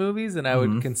Nolan's movies, and I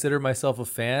would consider myself a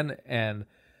fan. And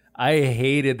I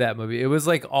hated that movie. It was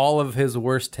like all of his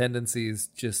worst tendencies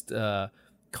just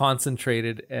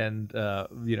concentrated and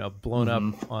blown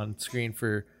up on screen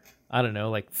for I don't know,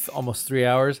 like almost 3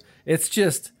 hours. It's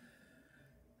just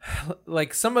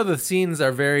like some of the scenes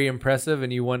are very impressive,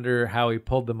 and you wonder how he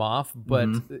pulled them off. But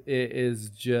it is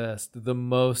just the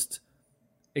most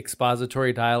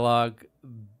expository dialogue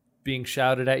being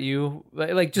shouted at you,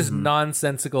 like just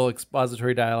nonsensical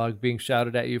expository dialogue being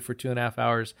shouted at you for 2.5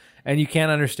 hours, and you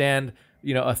can't understand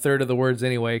a third of the words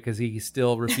anyway because he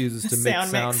still refuses to make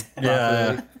sound properly.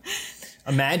 Yeah.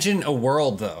 Imagine a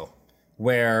world though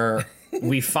where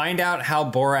we find out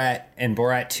how Borat and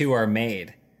Borat 2 are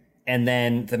made, and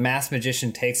then the masked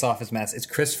magician takes off his mask. It's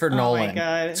Christopher Nolan. Oh my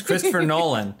God. It's Christopher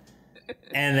Nolan.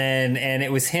 And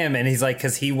it was him, and he's like,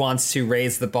 because he wants to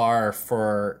raise the bar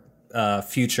for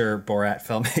future Borat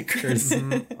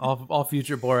filmmakers. all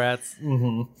future Borats.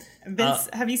 Vince,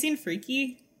 have you seen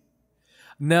Freaky?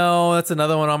 No, that's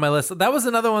another one on my list. That was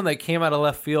another one that came out of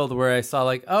left field where I saw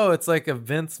like, oh, it's like a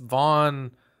Vince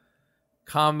Vaughn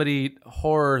comedy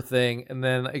horror thing, and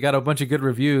then I got a bunch of good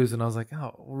reviews, and I was like,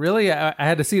 oh, really? I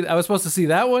had to see. I was supposed to see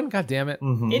that one. God damn it!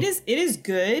 It is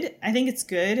good. I think it's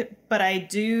good, but I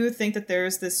do think that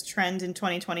there's this trend in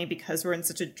 2020 because we're in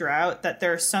such a drought that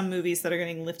there are some movies that are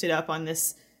getting lifted up on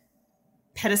this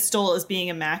pedestal as being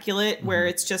immaculate, where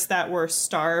it's just that we're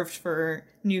starved for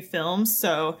new films.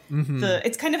 So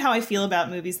it's kind of how I feel about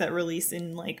movies that release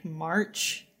in like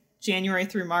January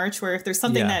through March, where if there's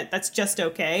something that's just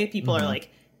okay, people are like,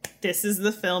 this is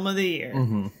the film of the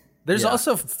year. There's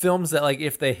also films that like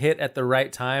if they hit at the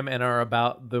right time and are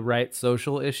about the right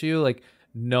social issue, like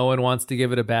no one wants to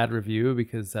give it a bad review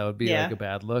because that would be like a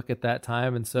bad look at that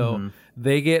time, and so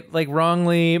they get like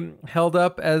wrongly held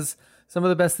up as some of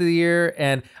the best of the year.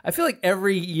 And I feel like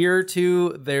every year or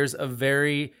two there's a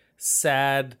very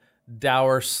sad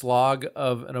dour slog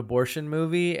of an abortion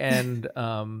movie, and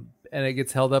it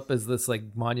gets held up as this like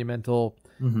monumental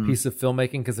piece of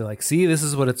filmmaking because they're like, see, this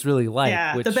is what it's really like.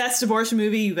 Yeah, the best abortion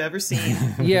movie you've ever seen.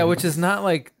 Yeah, which is not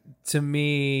like, to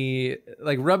me,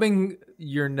 like rubbing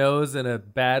your nose in a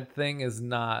bad thing is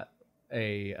not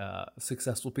a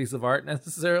successful piece of art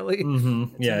necessarily.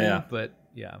 But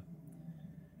yeah.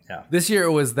 This year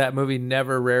it was that movie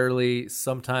Never, Rarely,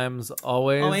 Sometimes,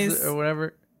 Always or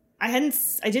whatever. I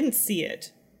didn't see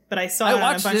it, but I saw it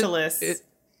on a bunch of lists.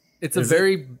 It's a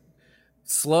very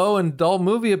slow and dull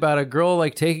movie about a girl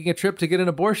like taking a trip to get an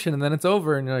abortion, and then it's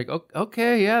over, and you're like,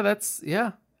 okay,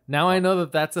 yeah. Now I know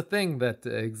that that's a thing that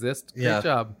exists. Great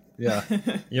job. Yeah.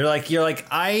 You're like,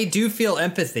 I do feel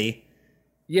empathy.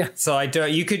 Yeah. So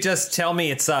you could just tell me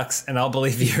it sucks and I'll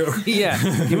believe you. Yeah.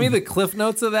 Give me the cliff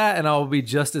notes of that and I'll be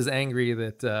just as angry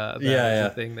that is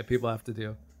a thing that people have to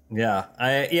do. Yeah.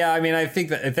 I mean, I think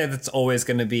that's always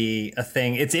going to be a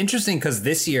thing. It's interesting because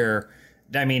this year,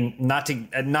 I mean, not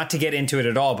to get into it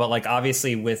at all, but like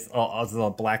obviously with all the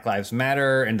Black Lives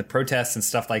Matter and the protests and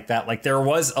stuff like that, like there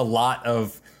was a lot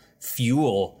of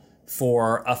fuel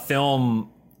for a film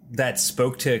that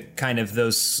spoke to kind of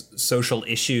those social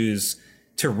issues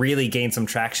to really gain some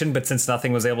traction. But since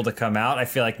nothing was able to come out, I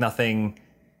feel like nothing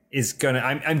is gonna.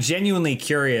 I'm genuinely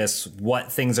curious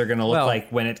what things are gonna look like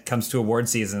when it comes to award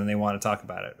season and they want to talk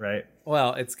about it, right?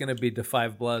 Well, it's gonna be Da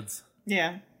 5 Bloods.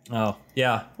 Yeah. Oh,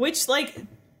 yeah. Which, like,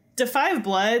 Da 5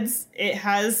 Bloods, it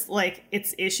has, like,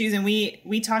 its issues. And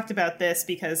we talked about this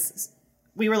because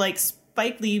we were like,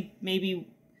 Spike Lee maybe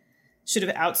should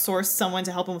have outsourced someone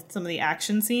to help him with some of the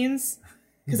action scenes,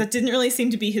 because that didn't really seem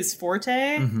to be his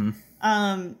forte.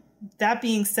 That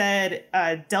being said,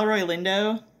 Delroy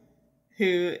Lindo,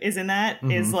 who is in that,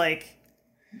 is like,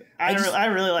 I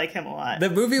really like him a lot.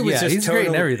 The movie was just he's great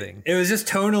in everything. It was just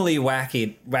tonally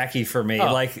wacky for me.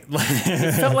 Like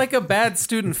it felt like a bad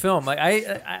student film. Like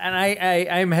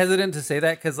I'm hesitant to say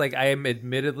that because like I am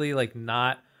admittedly like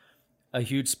not a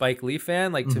huge Spike Lee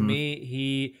fan. Like to me,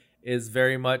 he is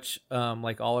very much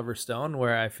like Oliver Stone,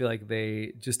 where I feel like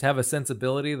they just have a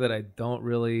sensibility that I don't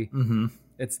really.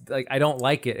 It's like I don't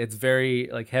like it. It's very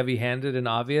like heavy-handed and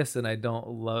obvious, and I don't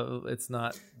love. It's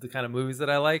not the kind of movies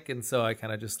that I like, and so I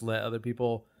kind of just let other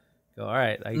people go. All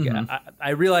right, I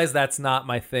realize that's not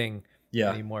my thing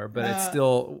anymore, but it's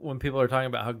still when people are talking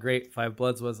about how great Five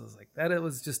Bloods was, I was like that. It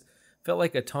was just felt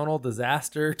like a tonal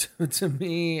disaster to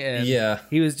me, and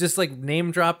he was just like name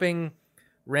dropping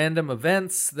random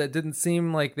events that didn't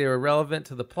seem like they were relevant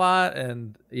to the plot,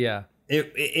 and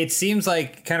It seems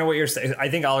like kind of what you're saying. I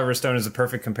think Oliver Stone is a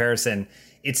perfect comparison.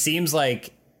 It seems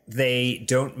like they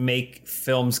don't make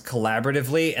films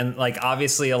collaboratively. And like,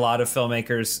 obviously a lot of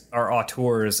filmmakers are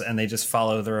auteurs and they just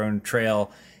follow their own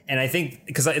trail. And I think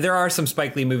because there are some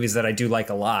Spike Lee movies that I do like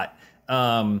a lot.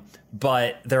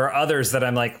 But there are others that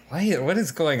I'm like, what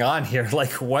is going on here?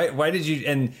 Like, why did you,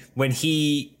 and when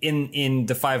he, in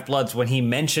The Five Bloods, when he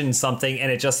mentions something and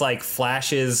it just like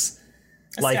flashes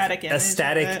a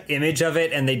static image of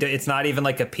it, and it's not even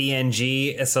like a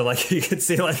PNG, so like you could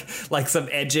see like some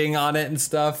edging on it and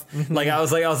stuff. Like I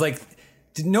was like,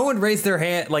 did no one raise their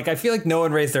hand? Like I feel like no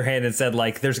one raised their hand and said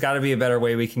like, there's got to be a better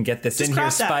way we can get this in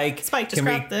here, Spike. Spike, just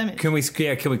crop the image. Can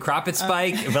we crop it,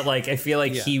 Spike? But like I feel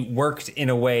like he worked in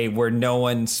a way where no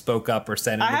one spoke up or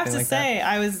said anything. I have to say,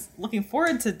 I was looking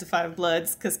forward to Five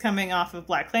Bloods because coming off of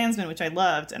Black Klansman, which I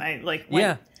loved, and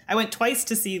I went twice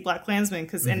to see Black Klansman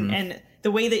because and the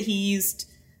way that he used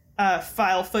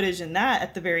file footage in that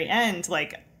at the very end,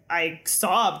 like I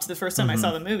sobbed the first time I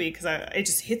saw the movie because it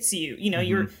just hits you. You know,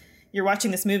 you're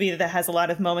watching this movie that has a lot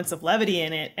of moments of levity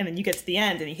in it, and then you get to the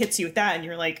end and he hits you with that, and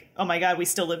you're like, oh my god, we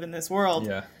still live in this world.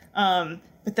 Yeah.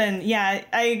 But then,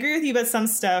 I agree with you about some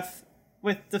stuff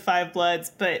with The Five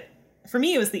Bloods, but for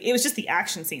me, it was just the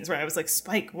action scenes where I was like,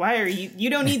 Spike, why are you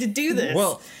don't need to do this.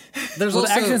 Well, there's also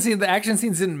the action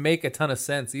scenes didn't make a ton of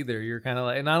sense either. You're kind of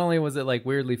like, not only was it like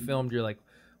weirdly filmed, you're like,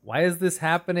 why is this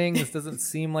happening? This doesn't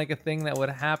seem like a thing that would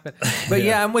happen. But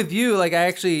I'm with you. Like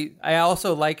I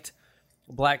also liked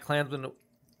Black Klansman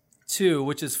 2,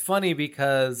 which is funny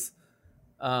because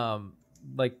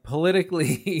like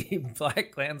politically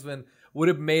Black Klansman would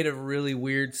have made a really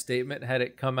weird statement had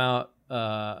it come out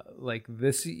like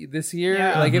this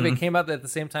year. Like if it came out at the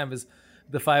same time as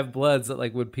The Five Bloods, that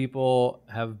like would people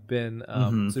have been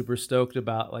super stoked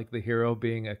about like the hero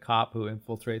being a cop who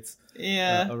infiltrates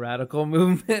a radical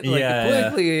movement? Like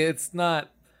politically it's not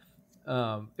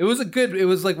it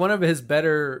was like one of his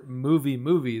better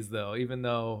movies though, even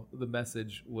though the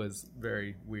message was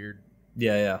very weird.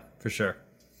 Yeah, for sure.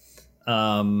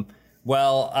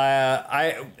 Well,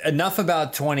 I enough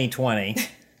about 2020.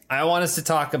 I want us to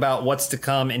talk about what's to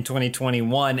come in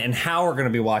 2021 and how we're going to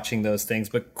be watching those things.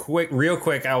 But real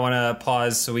quick, I want to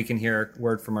pause so we can hear a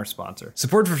word from our sponsor.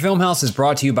 Support for Filmhouse is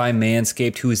brought to you by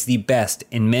Manscaped, who is the best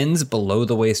in men's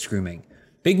below-the-waist grooming.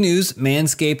 Big news,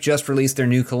 Manscaped just released their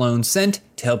new cologne scent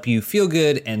to help you feel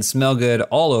good and smell good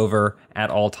all over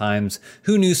at all times.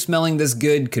 Who knew smelling this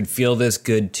good could feel this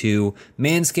good too?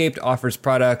 Manscaped offers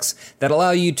products that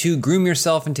allow you to groom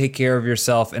yourself and take care of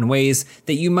yourself in ways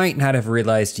that you might not have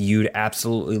realized you'd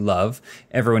absolutely love.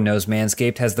 Everyone knows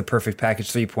Manscaped has the perfect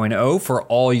package 3.0 for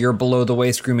all your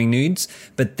below-the-waist grooming needs,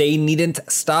 but they needn't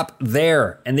stop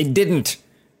there, and they didn't.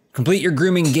 Complete your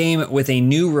grooming game with a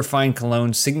new Refined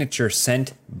Cologne signature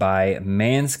scent by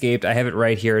Manscaped. I have it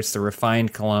right here. It's the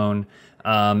Refined Cologne.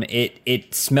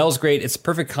 It smells great. It's a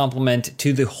perfect complement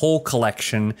to the whole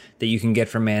collection that you can get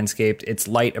from Manscaped. It's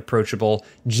light, approachable,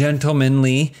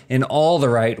 gentlemanly in all the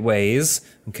right ways.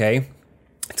 Okay.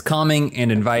 It's calming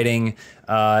and inviting.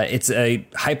 It's a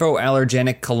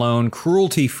hypoallergenic cologne,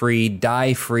 cruelty-free,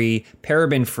 dye-free,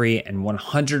 paraben-free, and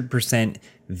 100%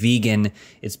 vegan.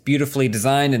 It's beautifully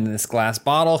designed in this glass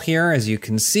bottle here, as you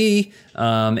can see.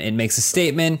 It makes a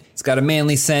statement. It's got a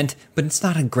manly scent, but it's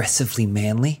not aggressively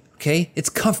manly, okay? It's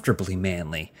comfortably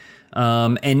manly.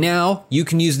 And now you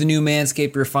can use the new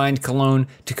Manscaped Refined Cologne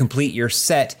to complete your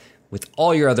set with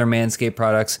all your other Manscaped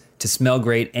products to smell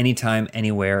great anytime,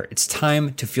 anywhere. It's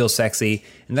time to feel sexy,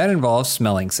 and that involves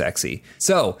smelling sexy.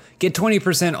 So get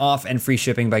 20% off and free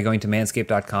shipping by going to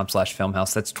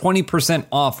manscaped.com/filmhouse. That's 20%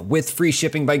 off with free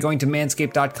shipping by going to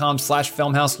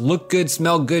manscaped.com/filmhouse. Look good,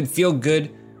 smell good, feel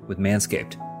good with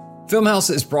Manscaped.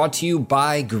 Filmhouse is brought to you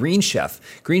by Green Chef.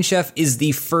 Green Chef is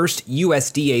the first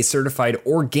USDA certified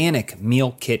organic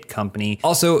meal kit company.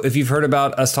 Also, if you've heard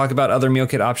about us talk about other meal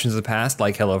kit options in the past,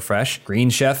 like HelloFresh, Green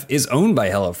Chef is owned by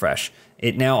HelloFresh.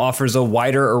 It now offers a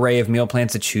wider array of meal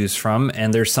plans to choose from,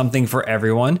 and there's something for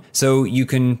everyone, so you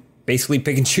can basically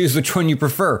pick and choose which one you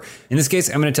prefer. In this case,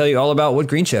 I'm going to tell you all about what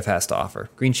Green Chef has to offer.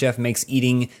 Green Chef makes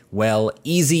eating well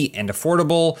easy and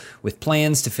affordable with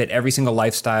plans to fit every single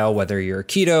lifestyle, whether you're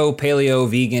keto, paleo,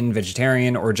 vegan,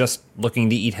 vegetarian, or just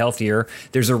looking to eat healthier.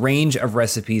 There's a range of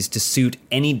recipes to suit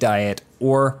any diet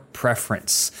or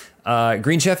preference.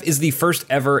 Green Chef is the first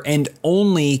ever and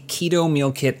only keto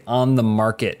meal kit on the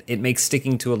market. It makes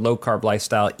sticking to a low-carb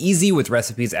lifestyle easy with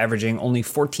recipes averaging only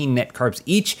 14 net carbs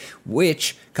each,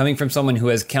 which, coming from someone who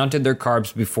has counted their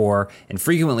carbs before and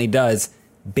frequently does,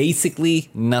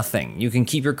 basically nothing. You can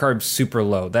keep your carbs super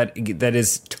low. That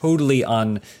is totally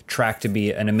on track to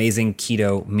be an amazing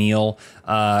keto meal.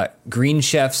 Green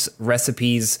Chef's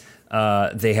recipes,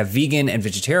 they have vegan and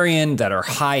vegetarian that are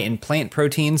high in plant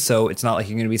protein, so it's not like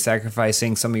you're going to be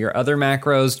sacrificing some of your other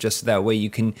macros, just so that way you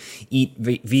can eat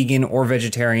vegan or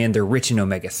vegetarian. They're rich in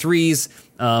omega-3s.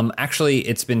 Actually,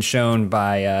 it's been shown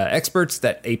by experts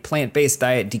that a plant-based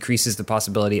diet decreases the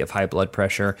possibility of high blood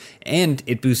pressure, and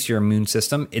it boosts your immune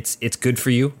system. It's good for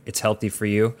you. It's healthy for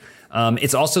you.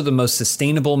 It's also the most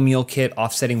sustainable meal kit,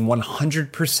 offsetting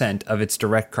 100% of its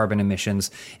direct carbon emissions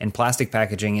and plastic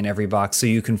packaging in every box, so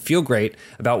you can feel great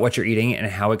about what you're eating and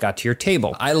how it got to your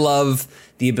table. I love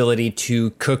the ability to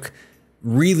cook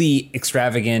really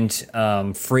extravagant,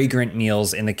 fragrant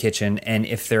meals in the kitchen, and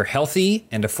if they're healthy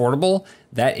and affordable,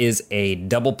 that is a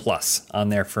double plus on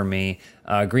there for me.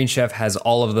 Green Chef has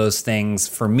all of those things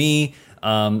for me.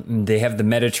 They have the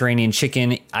Mediterranean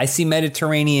chicken. I see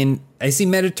Mediterranean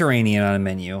on a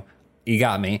menu. You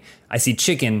got me. I see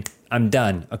chicken. I'm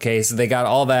done. Okay, so they got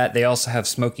all that. They also have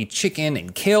smoky chicken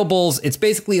and kale bowls. It's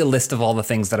basically a list of all the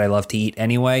things that I love to eat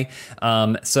anyway.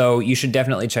 So you should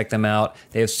definitely check them out.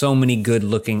 They have so many good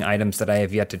looking items that I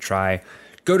have yet to try.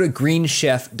 Go to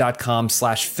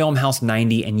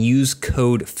greenchef.com/filmhouse90 and use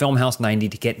code filmhouse90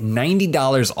 to get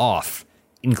 $90 off,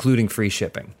 including free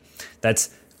shipping. That's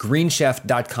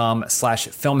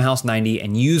greenchef.com/filmhouse90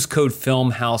 and use code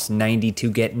filmhouse90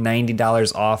 to get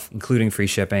 $90 off, including free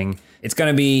shipping. It's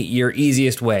going to be your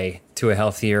easiest way to a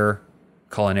healthier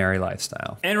culinary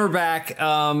lifestyle. And we're back.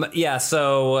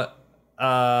 So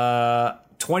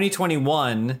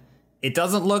 2021, it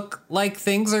doesn't look like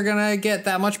things are going to get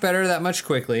that much better that much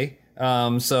quickly.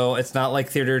 So it's not like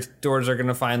theater doors are going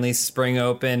to finally spring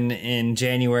open in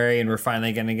January and we're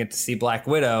finally going to get to see Black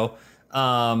Widow.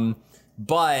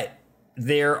 But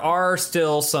there are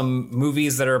still some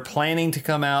movies that are planning to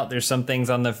come out. There's some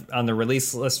things on the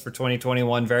release list for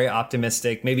 2021, very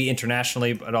optimistic, maybe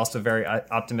internationally, but also very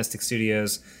optimistic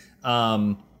studios.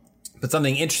 But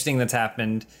something interesting that's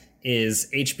happened is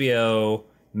HBO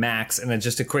Max, and then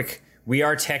just a quick, we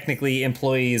are technically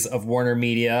employees of Warner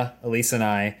Media, Elise and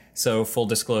I, so full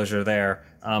disclosure there.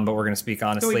 But we're going to speak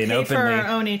honestly and openly. We pay for our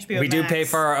own HBO Max. We do pay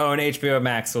for our own HBO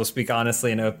Max, so we'll speak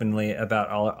honestly and openly about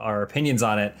all our opinions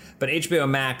on it. But HBO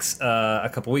Max, a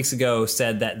couple weeks ago,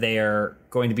 said that they are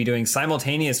going to be doing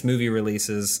simultaneous movie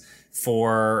releases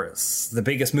for the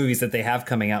biggest movies that they have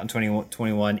coming out in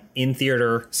 2021 in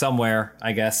theater somewhere,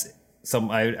 I guess.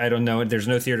 I don't know. There's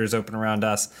no theaters open around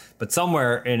us, but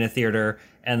somewhere in a theater,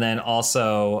 and then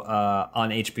also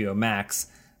on HBO Max.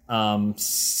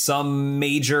 Some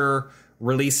major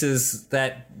releases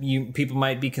that people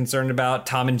might be concerned about: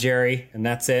 Tom and Jerry, and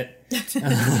that's it.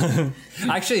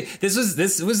 Actually,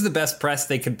 this was the best press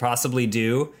they could possibly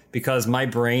do, because my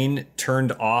brain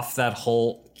turned off that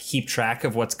whole keep track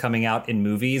of what's coming out in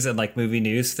movies and like movie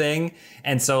news thing,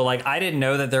 and so like I didn't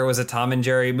know that there was a Tom and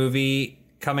Jerry movie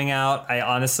coming out. I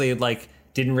honestly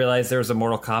didn't realize there was a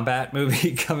Mortal Kombat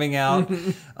movie coming out,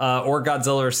 or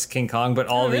Godzilla or King Kong, but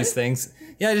all these things.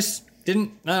 Yeah, I just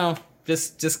didn't know.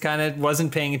 Just kind of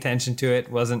wasn't paying attention to it.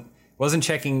 Wasn't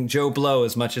checking Joe Blow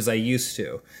as much as I used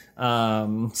to.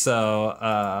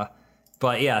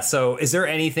 But yeah. So is there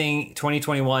anything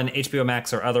 2021 HBO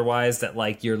Max or otherwise that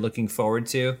like you're looking forward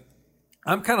to?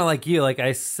 I'm kind of like you. Like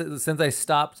since I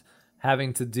stopped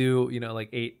having to do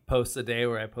 8 posts a day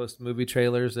where I post movie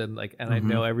trailers and I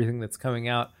know everything that's coming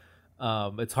out.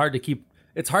 It's hard to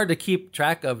keep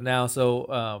track of now.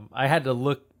 So I had to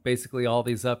look basically all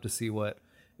these up to see what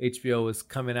HBO was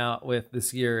coming out with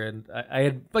this year, and I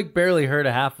had barely heard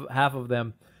a half of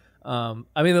them.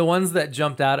 I mean, the ones that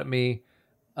jumped out at me,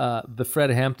 the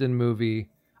Fred Hampton movie.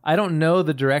 I don't know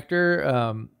the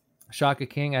director, Shaka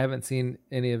King. I haven't seen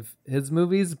any of his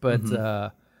movies, but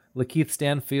Lakeith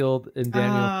Stanfield and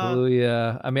Daniel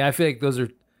Kaluuya. I mean, I feel like those are.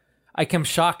 I'm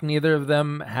shocked neither of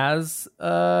them has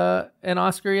an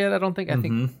Oscar yet. I don't think. I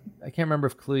think I can't remember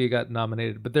if Kaluuya got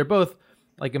nominated, but they're both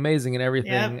like amazing and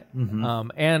everything.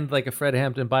 Yep. And like a Fred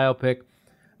Hampton biopic.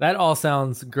 That all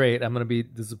sounds great. I'm going to be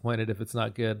disappointed if it's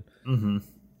not good.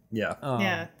 Yeah.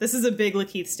 Yeah. This is a big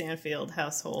Lakeith Stanfield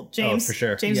household. James, for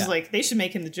sure. James is like, they should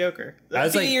make him the Joker. A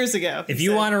few years ago. If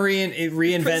you want to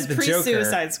reinvent the Joker.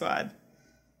 Pre-Suicide Squad.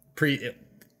 I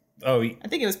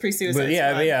think it was pre-Suicide Squad.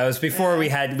 Yeah, it was before we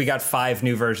got 5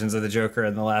 new versions of the Joker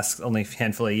in the last only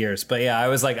handful of years. But yeah, I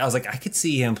was like, I could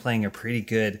see him playing a pretty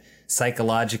good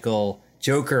psychological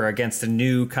Joker against a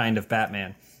new kind of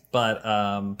Batman. But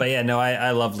yeah, no,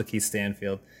 I love Lakeith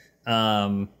Stanfield.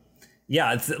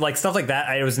 Yeah, it's like stuff like that.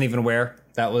 I wasn't even aware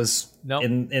that was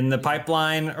in the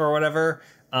pipeline or whatever.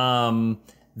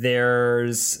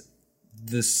 There's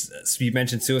this, you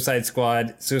mentioned Suicide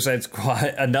Squad.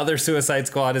 Another Suicide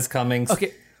Squad is coming.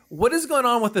 Okay, what is going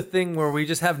on with the thing where we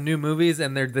just have new movies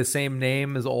and they're the same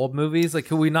name as old movies? Like,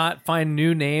 could we not find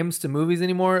new names to movies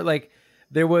anymore? Like,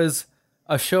 there was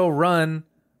a show Run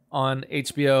on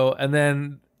HBO, and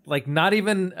then like not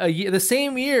even a year, the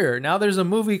same year, now there's a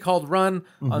movie called Run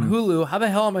on Hulu. How the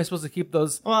hell am I supposed to keep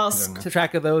those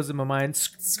track of those in my mind?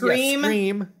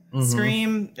 Scream.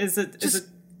 Scream is it?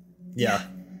 Yeah.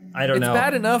 I don't know. It's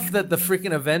bad enough that the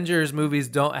freaking Avengers movies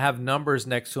don't have numbers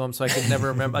next to them, so I can never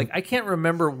remember. Like, I can't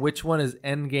remember which one is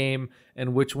Endgame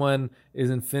and which one is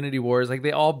Infinity Wars. Like,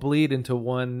 they all bleed into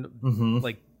one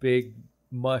like big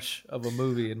mush of a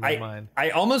movie in my mind.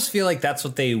 I almost feel like that's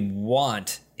what they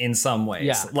want in some ways.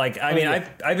 Yeah. Like, I mean,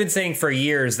 I've been saying for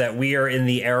years that we are in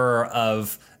the era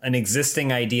of an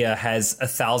existing idea has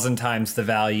 1,000 times the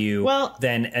value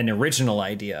than an original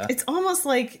idea. It's almost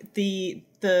like the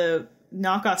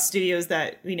knockoff studios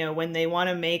that, you know, when they want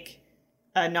to make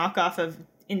a knockoff of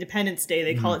Independence Day,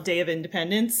 they call it Day of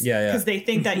Independence. Yeah. Because they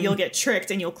think that you'll get tricked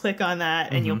and you'll click on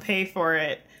that and you'll pay for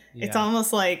it. Yeah. It's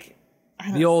almost like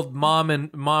the old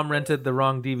mom rented the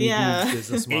wrong DVD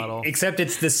business model. Except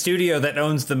it's the studio that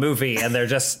owns the movie, and they're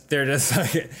just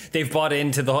like, they've bought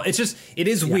into the whole. It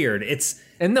is weird.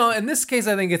 And no, in this case,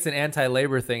 I think it's an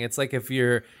anti-labor thing. It's like if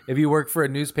you work for a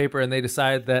newspaper and they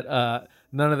decide that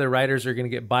none of the writers are going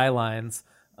to get bylines,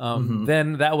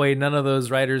 then that way none of those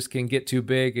writers can get too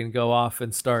big and go off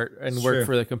and start and work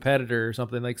for the competitor or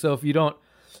something. Like, so if you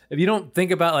don't think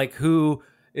about like who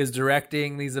is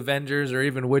directing these Avengers or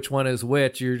even which one is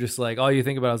which, you're just like, all you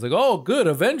think about is like, oh, good,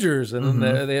 Avengers, and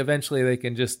then they eventually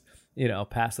can just, you know,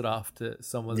 pass it off to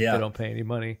someone that they don't pay any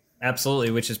money.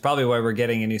 Absolutely, which is probably why we're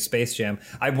getting a new Space Jam.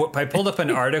 I pulled up an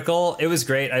article. It was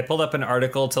great. I pulled up an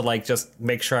article to like just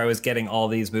make sure I was getting all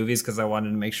these movies because I wanted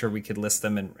to make sure we could list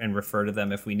them and refer to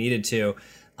them if we needed to.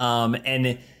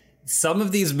 And some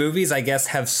of these movies, I guess,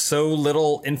 have so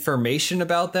little information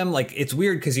about them. Like, it's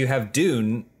weird because you have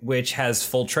Dune, which has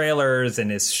full trailers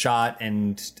and is shot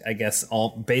and I guess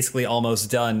basically almost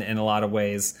done in a lot of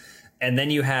ways. And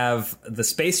then you have the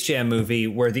Space Jam movie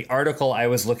where the article I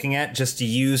was looking at just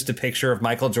used a picture of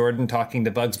Michael Jordan talking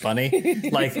to Bugs Bunny.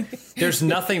 Like, there's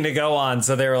nothing to go on.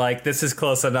 So they were like, this is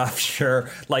close enough. Sure.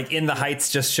 Like, In the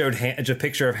Heights just showed a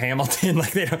picture of Hamilton.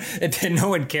 Like, no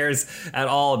one cares at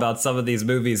all about some of these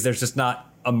movies. There's just not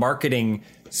a marketing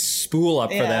spool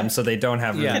up for them. So they don't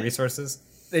have the resources.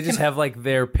 They just have like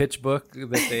their pitch book that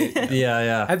they.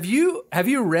 Yeah. Have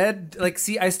you read, like,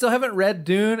 see, I still haven't read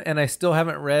Dune and I still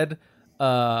haven't read,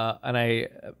 and I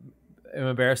am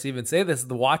embarrassed to even say this,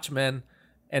 The Watchmen,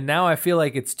 and now I feel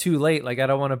like it's too late. Like, I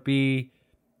don't want to be.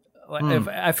 Like,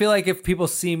 I feel like if people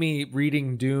see me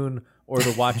reading Dune or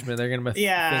The Watchmen, they're gonna think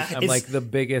I'm like the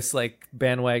biggest like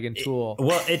bandwagon tool.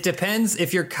 Well, it depends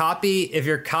if your copy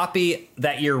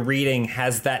that you're reading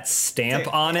has that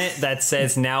stamp on it that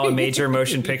says now a major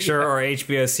motion picture or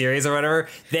HBO series or whatever.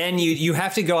 Then you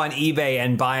have to go on eBay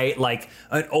and buy like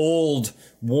an old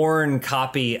worn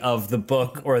copy of the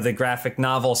book or the graphic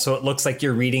novel, so it looks like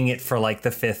you're reading it for like the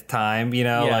 5th time. You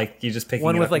know, like you just picking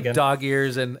one it with up like again. Dog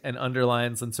ears and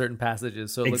underlines on certain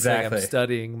passages, so it looks like I'm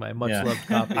studying my much loved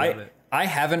copy of it. I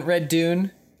haven't read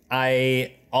Dune. This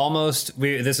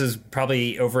is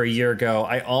probably over a year ago.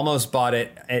 I almost bought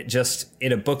it just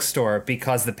in a bookstore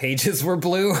because the pages were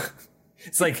blue.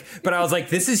 It's like, but I was like,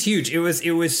 this is huge. It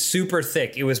was super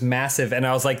thick. It was massive. And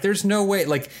I was like, there's no way.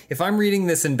 Like, if I'm reading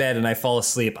this in bed and I fall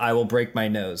asleep, I will break my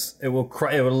nose. It will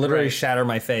literally shatter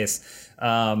my face.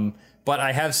 But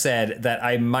I have said that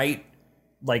I might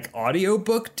like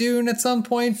audiobook Dune at some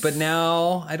point, but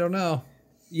now I don't know.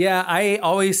 Yeah, I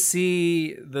always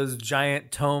see those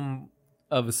giant tome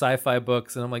of sci-fi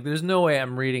books, and I'm like, there's no way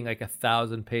I'm reading like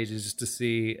 1,000 pages just to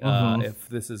see if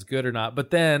this is good or not.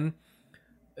 But then,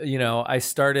 I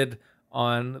started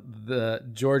on the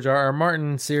George R.R.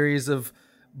 Martin series of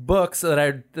books that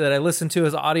I listened to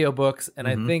as audiobooks, and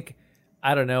I think,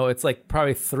 I don't know, it's like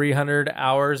probably 300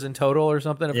 hours in total or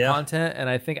something of content, and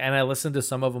I listened to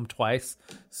some of them twice.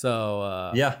 So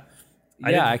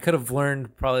I could have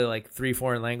learned probably like 3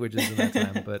 foreign languages in that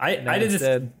time, but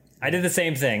I did the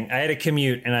same thing. I had a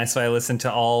commute, and I listened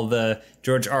to all the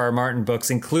George R.R. Martin books,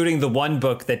 including the one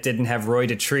book that didn't have Roy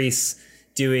Dotrice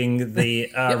doing the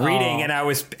reading, and I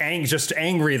was just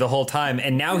angry the whole time.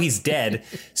 And now he's dead,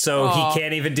 so he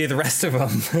can't even do the rest of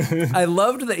them. I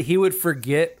loved that he would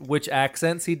forget which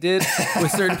accents he did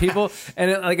with certain people,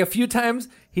 and like a few times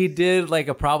he did like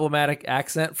a problematic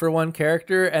accent for one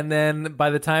character, and then by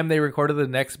the time they recorded the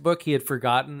next book, he had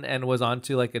forgotten and was on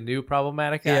to like a new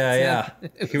problematic accent.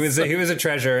 Yeah. He was a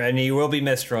treasure, and he will be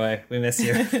missed, Roy. We miss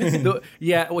you.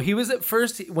 Well, he was at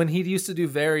first when he used to do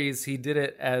Varys, he did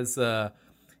it as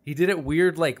he did it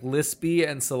weird, like lispy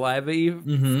and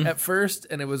saliva-y at first,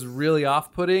 and it was really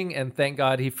off-putting. And thank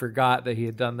God he forgot that he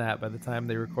had done that by the time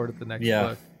they recorded the next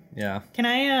book. Yeah. Can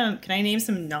I name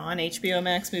some non-HBO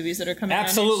Max movies that are coming out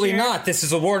Absolutely not. This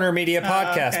is a Warner Media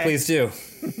podcast. Okay. Please do.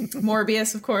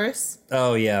 Morbius, of course.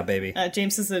 Oh yeah, baby.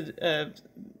 James has a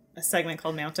segment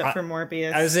called Mount Up for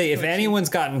Morbius. I would say if anyone's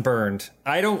gotten burned,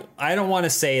 I don't want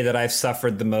to say that I've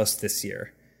suffered the most this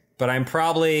year, but I'm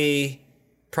probably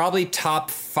top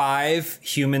 5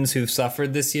 humans who've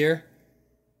suffered this year.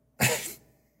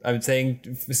 I'm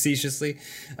saying facetiously.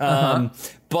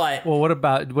 But what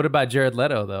about Jared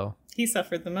Leto though? He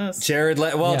suffered the most. Jared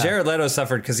Leto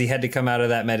suffered because he had to come out of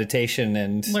that meditation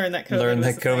and learn that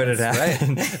COVID had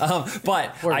happened. Right.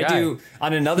 But Poor I guy. do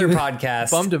on another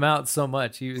podcast. Bummed him out so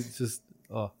much. He was just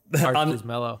heart was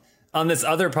mellow. On this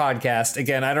other podcast,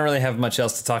 again, I don't really have much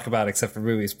else to talk about except for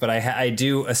movies, but I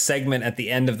do a segment at the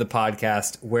end of the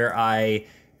podcast where I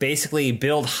basically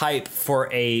build hype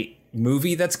for a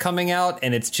movie that's coming out,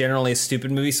 and it's generally a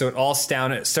stupid movie. So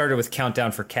it started with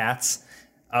Countdown for Cats.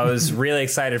 I was really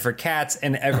excited for Cats,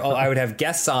 and I would have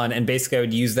guests on, and basically I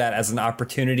would use that as an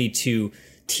opportunity to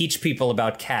teach people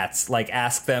about cats, like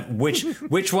ask them which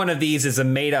one of these is a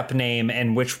made up name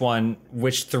and which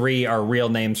 3 are real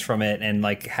names from it, and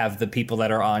like have the people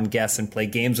that are on guess and play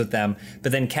games with them.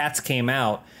 But then Cats came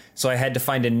out, so I had to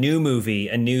find a new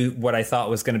what I thought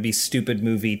was going to be stupid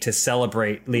movie to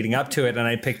celebrate leading up to it, and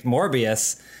I picked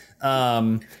Morbius.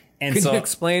 And Can you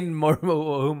explain more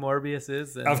who Morbius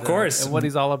is? Of course. And what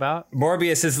he's all about?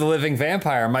 Morbius is the living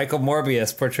vampire, Michael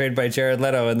Morbius, portrayed by Jared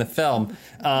Leto in the film,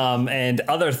 and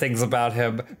other things about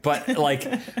him. But like,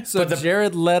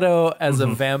 Jared Leto as a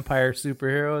vampire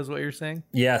superhero is what you're saying?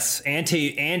 Yes,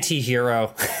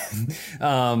 anti-hero.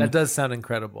 That does sound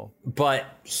incredible. But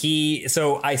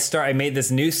I made this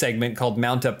new segment called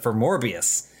Mount Up for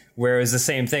Morbius, where it was the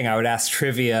same thing. I would ask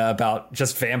trivia about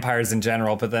just vampires in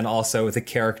general, but then also with the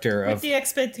character of the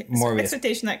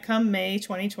expectation that come May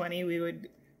 2020 we would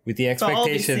with the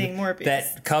expectation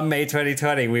that come May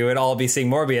 2020 we would all be seeing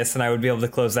Morbius, and I would be able to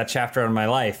close that chapter in my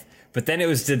life. But then it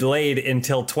was delayed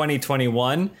until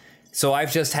 2021, so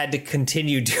I've just had to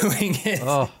continue doing it.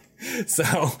 Oh.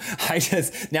 So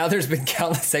now there's been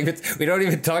countless segments. We don't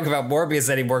even talk about Morbius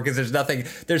anymore because there's nothing.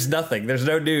 There's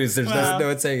no news. There's no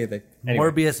one saying anything. Anyway.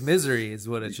 Morbius misery is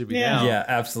what it should be now. Yeah,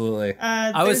 absolutely.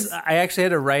 I actually had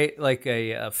to write like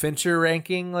a Fincher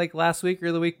ranking like last week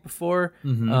or the week before,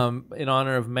 in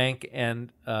honor of Mank,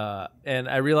 and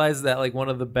I realized that like one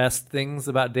of the best things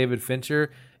about David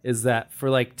Fincher is that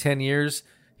for like 10 years.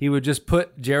 He would just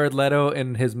put Jared Leto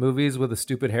in his movies with a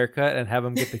stupid haircut and have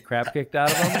him get the crap kicked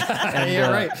out of him. And, yeah,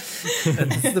 right.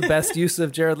 It's the best use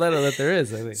of Jared Leto that there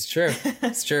is, I think. It's true.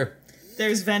 It's true.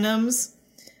 There's Venoms,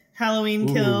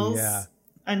 Halloween Kills,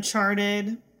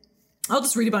 Uncharted. I'll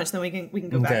just read a bunch, then we can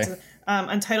go back to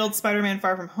Untitled Spider-Man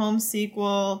Far From Home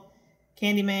sequel,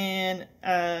 Candyman,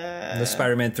 the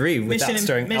Spider-Man 3 Mission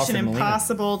Alfred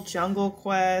Impossible, Molina. Jungle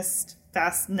Quest,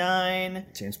 Fast 9,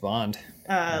 James Bond,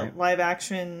 live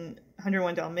action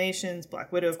 101 Dalmatians,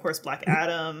 Black Widow, of course, Black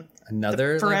Adam,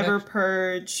 another Forever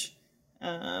Purge.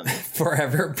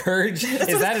 Forever Purge?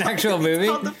 Is that an actual movie?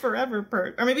 It's called The Forever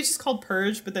Purge. Or maybe it's just called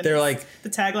Purge, but then they're like, the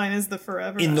tagline is The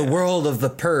Forever. In the world of the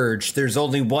Purge, there's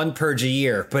only one purge a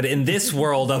year. But in this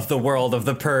world of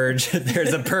the Purge,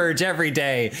 there's a purge every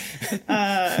day.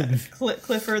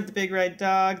 Clifford the Big Red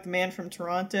Dog, The Man from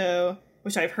Toronto,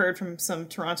 which I've heard from some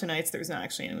Torontonites. There's not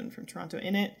actually anyone from Toronto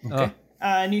in it. Okay.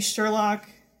 New Sherlock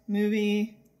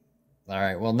movie. All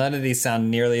right. Well, none of these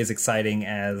sound nearly as exciting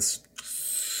as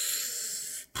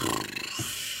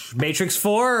Matrix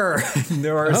 4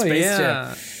 or Space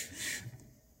Jam.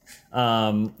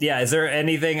 Is there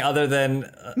anything other than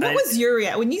what was your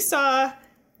reaction when you saw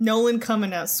Nolan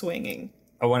coming out swinging?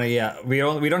 I want to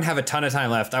we don't have a ton of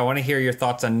time left. I want to hear your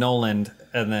thoughts on Nolan,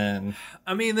 and then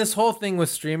I mean, this whole thing with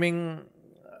streaming,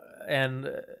 and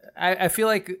I feel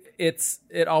like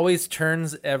it always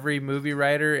turns every movie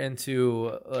writer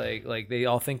into like they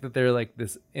all think that they're like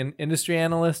this industry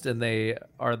analyst and they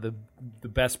are the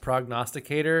best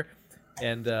prognosticator,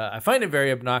 and I find it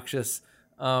very obnoxious.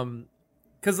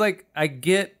 Because, like,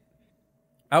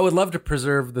 I would love to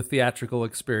preserve the theatrical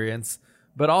experience,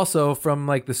 but also from,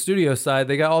 like, the studio side,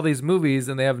 they got all these movies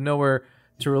and they have nowhere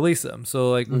to release them.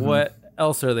 So, like, what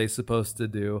else are they supposed to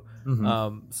do?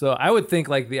 So I would think,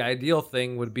 like, the ideal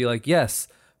thing would be, like, yes,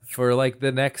 for, like,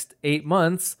 the next 8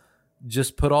 months,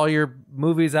 just put all your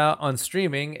movies out on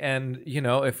streaming. And, you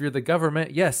know, if you're the government,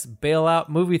 yes, bail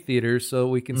out movie theaters so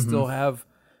we can still have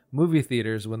movie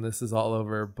theaters when this is all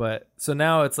over. But so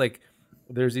now it's like,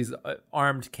 there's these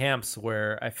armed camps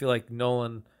where I feel like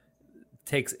Nolan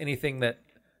takes anything that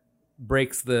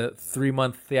breaks the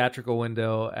 3-month theatrical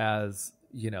window as,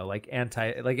 you know, like an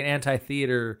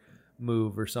anti-theater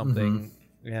move or something,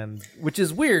 and which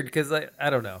is weird because I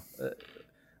don't know.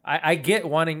 I get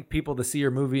wanting people to see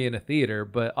your movie in a theater,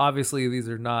 but obviously these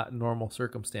are not normal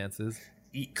circumstances.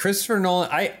 Christopher Nolan,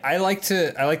 I like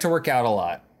to work out a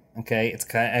lot. Okay, it's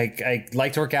kind of, I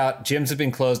like to work out. Gyms have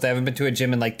been closed. I haven't been to a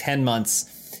gym in like 10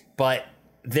 months. But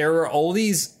there are all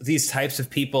these types of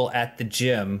people at the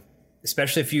gym,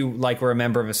 especially if you were a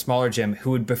member of a smaller gym,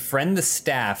 who would befriend the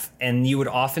staff, and you would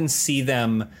often see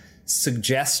them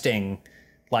suggesting,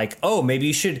 like, oh, maybe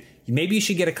you should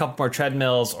get a couple more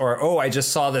treadmills, or oh, I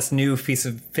just saw this new piece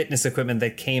of fitness equipment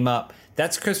that came up.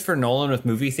 That's Christopher Nolan with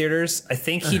movie theaters. I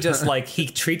think he just he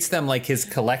treats them like his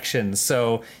collections.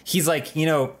 So he's like, you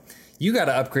know, you got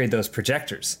to upgrade those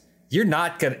projectors. You're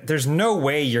not gonna. There's no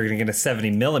way you're gonna get a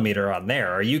 70 millimeter on there.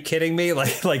 Are you kidding me?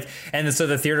 And so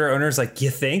the theater owner's like, you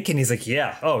think? And he's like,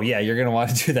 yeah. Oh yeah, you're gonna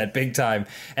want to do that big time.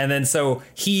 And then so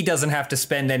he doesn't have to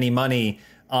spend any money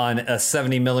on a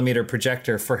 70 millimeter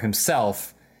projector for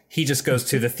himself. He just goes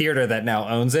to the theater that now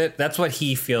owns it. That's what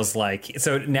he feels like.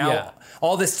 So now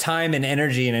all this time and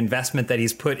energy and investment that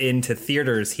he's put into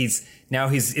theaters,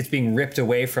 it's being ripped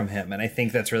away from him. And I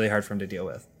think that's really hard for him to deal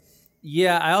with.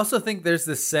 Yeah, I also think there's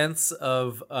this sense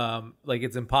of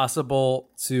it's impossible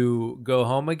to go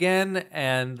home again.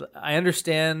 And I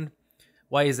understand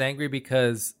why he's angry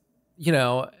because, you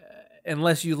know,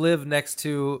 unless you live next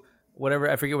to whatever,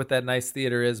 I forget what that nice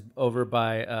theater is over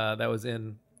by that was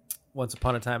in Once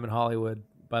Upon a Time in Hollywood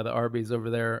by the Arby's over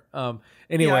there.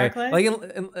 Anyway,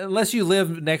 unless you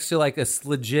live next to like a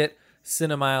legit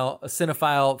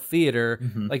cinephile theater,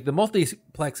 like the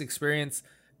multiplex experience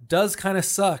does kind of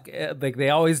suck. Like they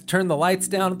always turn the lights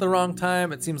down at the wrong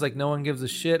time. It seems like no one gives a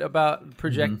shit about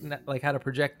like how to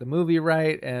project the movie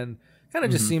right, and kind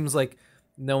of just seems like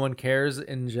no one cares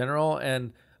in general.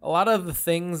 And a lot of the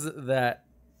things that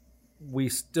we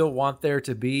still want there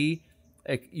to be,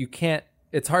 like you can't.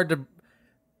 It's hard to.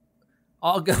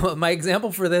 I'll go. My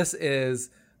example for this is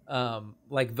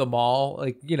like the mall.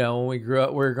 Like, you know, when we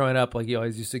were growing up, like you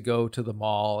always used to go to the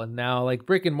mall, and now like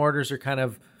brick and mortars are kind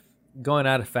of going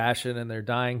out of fashion and they're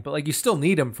dying, but like you still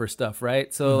need them for stuff,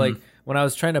 right? So like when I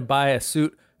was trying to buy a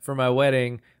suit for my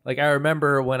wedding, like I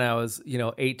remember when I was,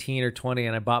 18 or 20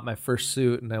 and I bought my first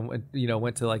suit, and I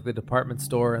went to like the department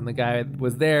store, and the guy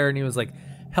was there and he was like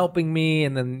helping me,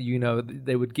 and then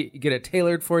they would get it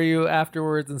tailored for you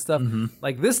afterwards and stuff.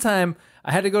 Like this time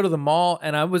I had to go to the mall,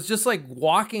 and I was just like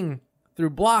walking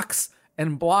through blocks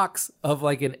and blocks of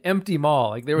like an empty mall.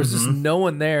 Like there was just no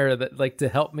one there that like to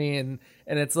help me, and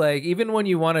it's like, even when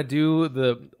you want to do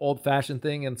the old fashioned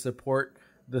thing and support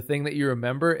the thing that you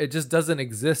remember, it just doesn't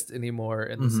exist anymore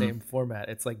in the same format.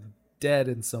 It's like dead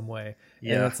in some way.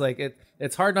 Yeah. And it's like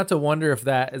it's hard not to wonder if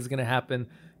that is going to happen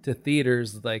to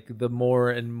theaters. Like the more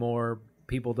and more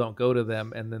people don't go to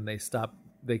them, and then they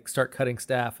start cutting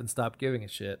staff and stop giving a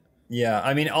shit. Yeah,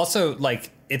 I mean, also,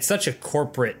 like, it's such a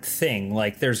corporate thing.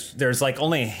 Like, there's like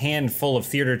only a handful of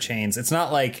theater chains. It's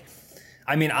not like,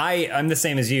 I mean, I'm the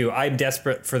same as you. I'm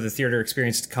desperate for the theater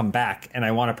experience to come back, and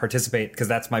I want to participate because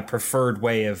that's my preferred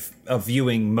way of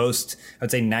viewing most, I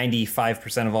would say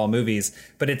 95% of all movies.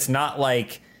 But it's not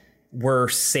like we're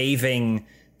saving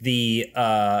the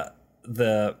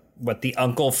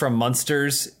uncle from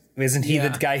Munsters. Isn't he the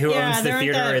guy who owns the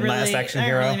theater in Last Action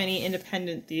Hero? There aren't really many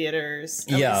independent theaters,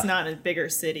 at least not in bigger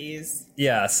cities.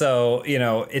 Yeah, so,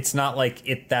 it's not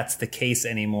like that's the case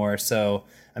anymore. So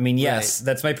I mean, yes,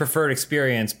 that's my preferred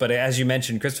experience, but as you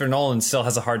mentioned, Christopher Nolan still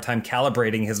has a hard time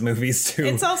calibrating his movies to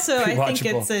It's also, be I think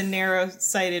watchable. it's a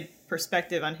narrow-sighted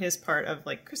perspective on his part of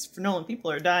like, Christopher Nolan,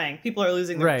 people are dying, people are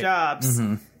losing their jobs.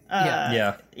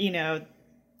 Yeah. You know,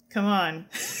 come on.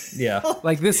 Yeah.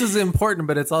 Like, this is important,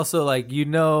 but it's also like, you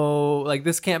know, like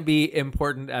this can't be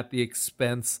important at the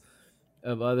expense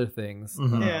of other things.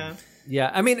 Yeah.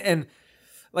 Yeah, I mean, and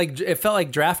like it felt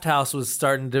like Draft House was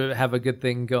starting to have a good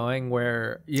thing going,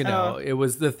 where you know it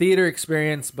was the theater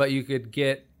experience, but you could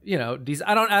get these.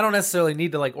 I don't necessarily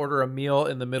need to like order a meal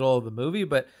in the middle of the movie,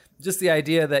 but just the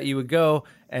idea that you would go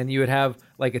and you would have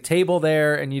like a table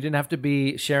there, and you didn't have to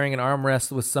be sharing an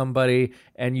armrest with somebody,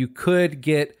 and you could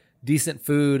get decent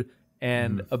food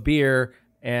and a beer,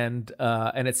 and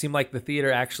it seemed like the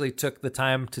theater actually took the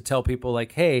time to tell people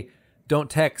like, hey, don't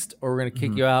text or we're going to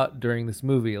kick you out during this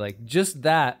movie. Like, just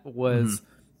that was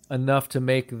enough to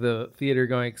make the theater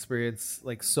going experience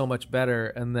like so much better.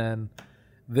 And then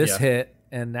this hit,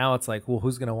 and now it's like, well,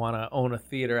 who's going to want to own a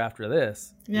theater after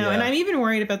this? No, and I'm even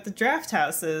worried about the draft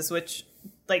houses, which,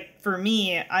 like, for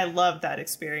me, I love that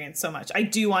experience so much. I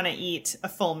do want to eat a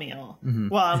full meal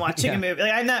while I'm watching a movie.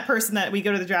 Like, I'm that person that we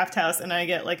go to the draft house and I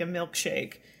get like a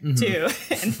milkshake too.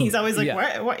 And he's always like,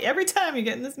 why, every time you're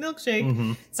getting this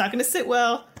milkshake, it's not going to sit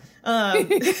well.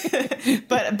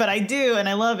 But I do, and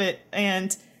I love it.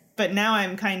 But now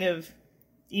I'm kind of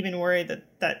even worried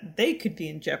that they could be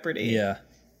in jeopardy.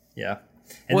 Yeah.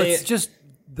 And well, it's just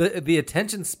the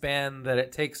attention span that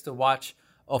it takes to watch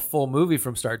a full movie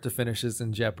from start to finish is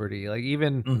in jeopardy. Like,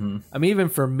 even I mean, even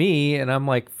for me, and I'm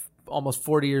like almost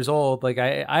 40 years old, like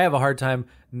I have a hard time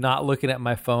not looking at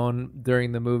my phone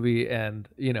during the movie, and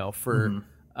for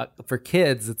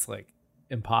kids it's like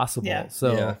impossible.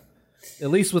 So at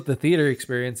least with the theater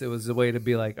experience, it was a way to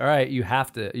be like, all right,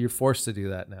 you're forced to do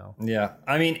that now. Yeah.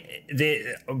 I mean,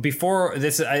 before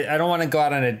this, I don't want to go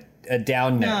out on a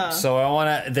down note. So I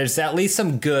want to, there's at least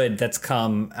some good that's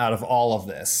come out of all of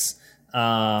this.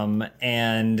 And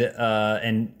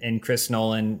Chris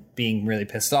Nolan being really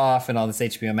pissed off and all this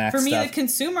HBO Max stuff. For me, stuff. the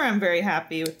consumer, I'm very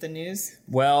happy with the news.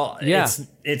 Well, it's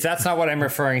that's not what I'm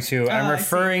referring to. I'm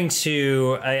referring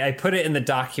to, I put it in the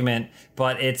document,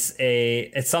 but it's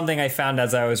something I found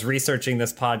as I was researching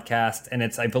this podcast, and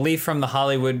it's, I believe, from the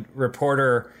Hollywood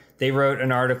Reporter. They wrote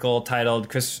an article titled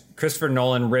Christopher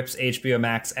Nolan rips HBO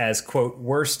Max as, quote,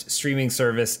 worst streaming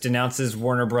service, denounces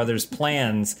Warner Brothers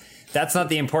plans. That's not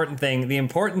the important thing. The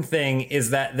important thing is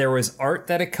that there was art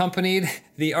that accompanied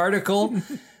the article.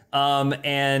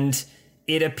 And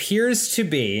it appears to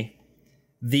be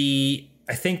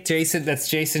I think that's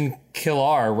Jason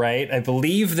Kilar, right? I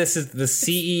believe this is the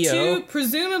CEO.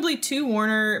 Presumably two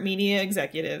Warner Media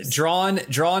executives.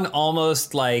 Drawn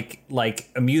almost like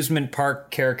amusement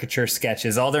park caricature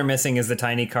sketches. All they're missing is the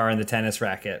tiny car and the tennis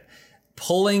racket.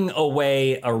 Pulling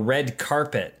away a red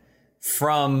carpet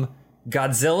from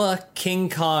Godzilla, King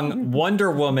Kong, Wonder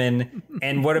Woman,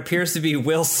 and what appears to be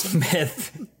Will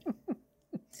Smith.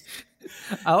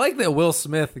 I like that Will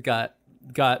Smith got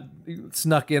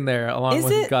snuck in there along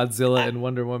with Godzilla and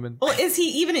Wonder Woman. Well, is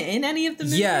he even in any of the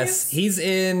movies? Yes, he's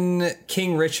in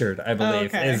King Richard, I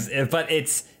believe. But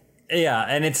it's,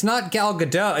 and it's not Gal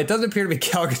Gadot. It doesn't appear to be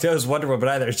Gal Gadot's Wonder Woman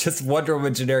either. It's just Wonder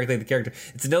Woman generically, the character.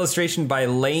 It's an illustration by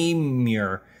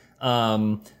Lemire.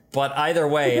 But either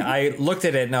way, I looked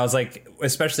at it and I was like,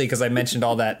 especially because I mentioned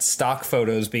all that stock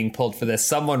photos being pulled for this,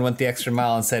 someone went the extra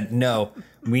mile and said, no,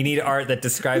 we need art that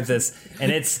describes this.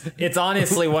 And it's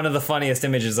honestly one of the funniest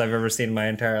images I've ever seen in my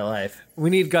entire life. We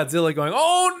need Godzilla going,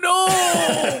 oh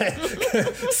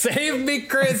no! Save me,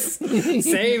 Chris!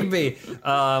 Save me!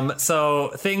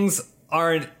 So things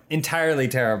aren't entirely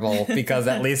terrible because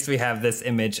at least we have this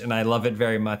image and I love it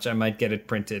very much. I might get it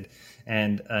printed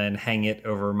and hang it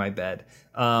over my bed.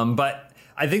 But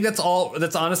I think that's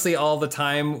honestly all the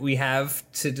time we have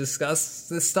to discuss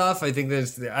this stuff. I think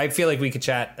I feel like we could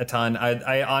chat a ton.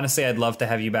 I honestly, I'd love to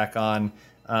have you back on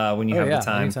when you have the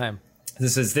time. Anytime.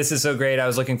 This is so great. I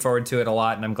was looking forward to it a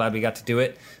lot, and I'm glad we got to do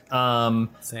it.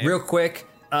 Real quick,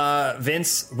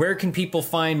 Vince, where can people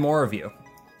find more of you?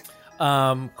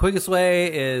 Quickest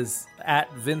way is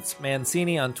at Vince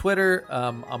Mancini on Twitter.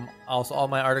 Also, all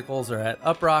my articles are at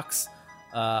Uprocks.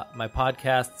 My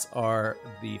podcasts are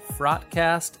the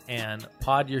Frotcast and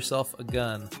Pod Yourself a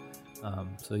Gun.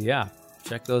 So yeah,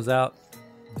 check those out.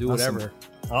 Do whatever.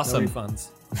 Awesome. No refunds.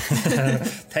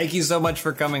 Thank you so much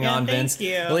for coming on, Vince. Thank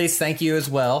you. Elise, thank you as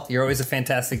well. You're always a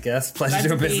fantastic guest. Pleasure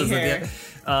doing business with you.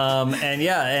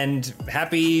 And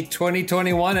happy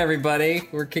 2021, everybody.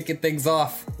 We're kicking things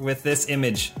off with this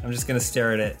image. I'm just going to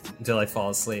stare at it until I fall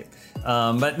asleep.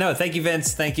 But no, thank you,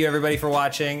 Vince. Thank you, everybody, for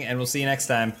watching, and we'll see you next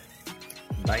time.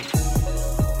 Bye.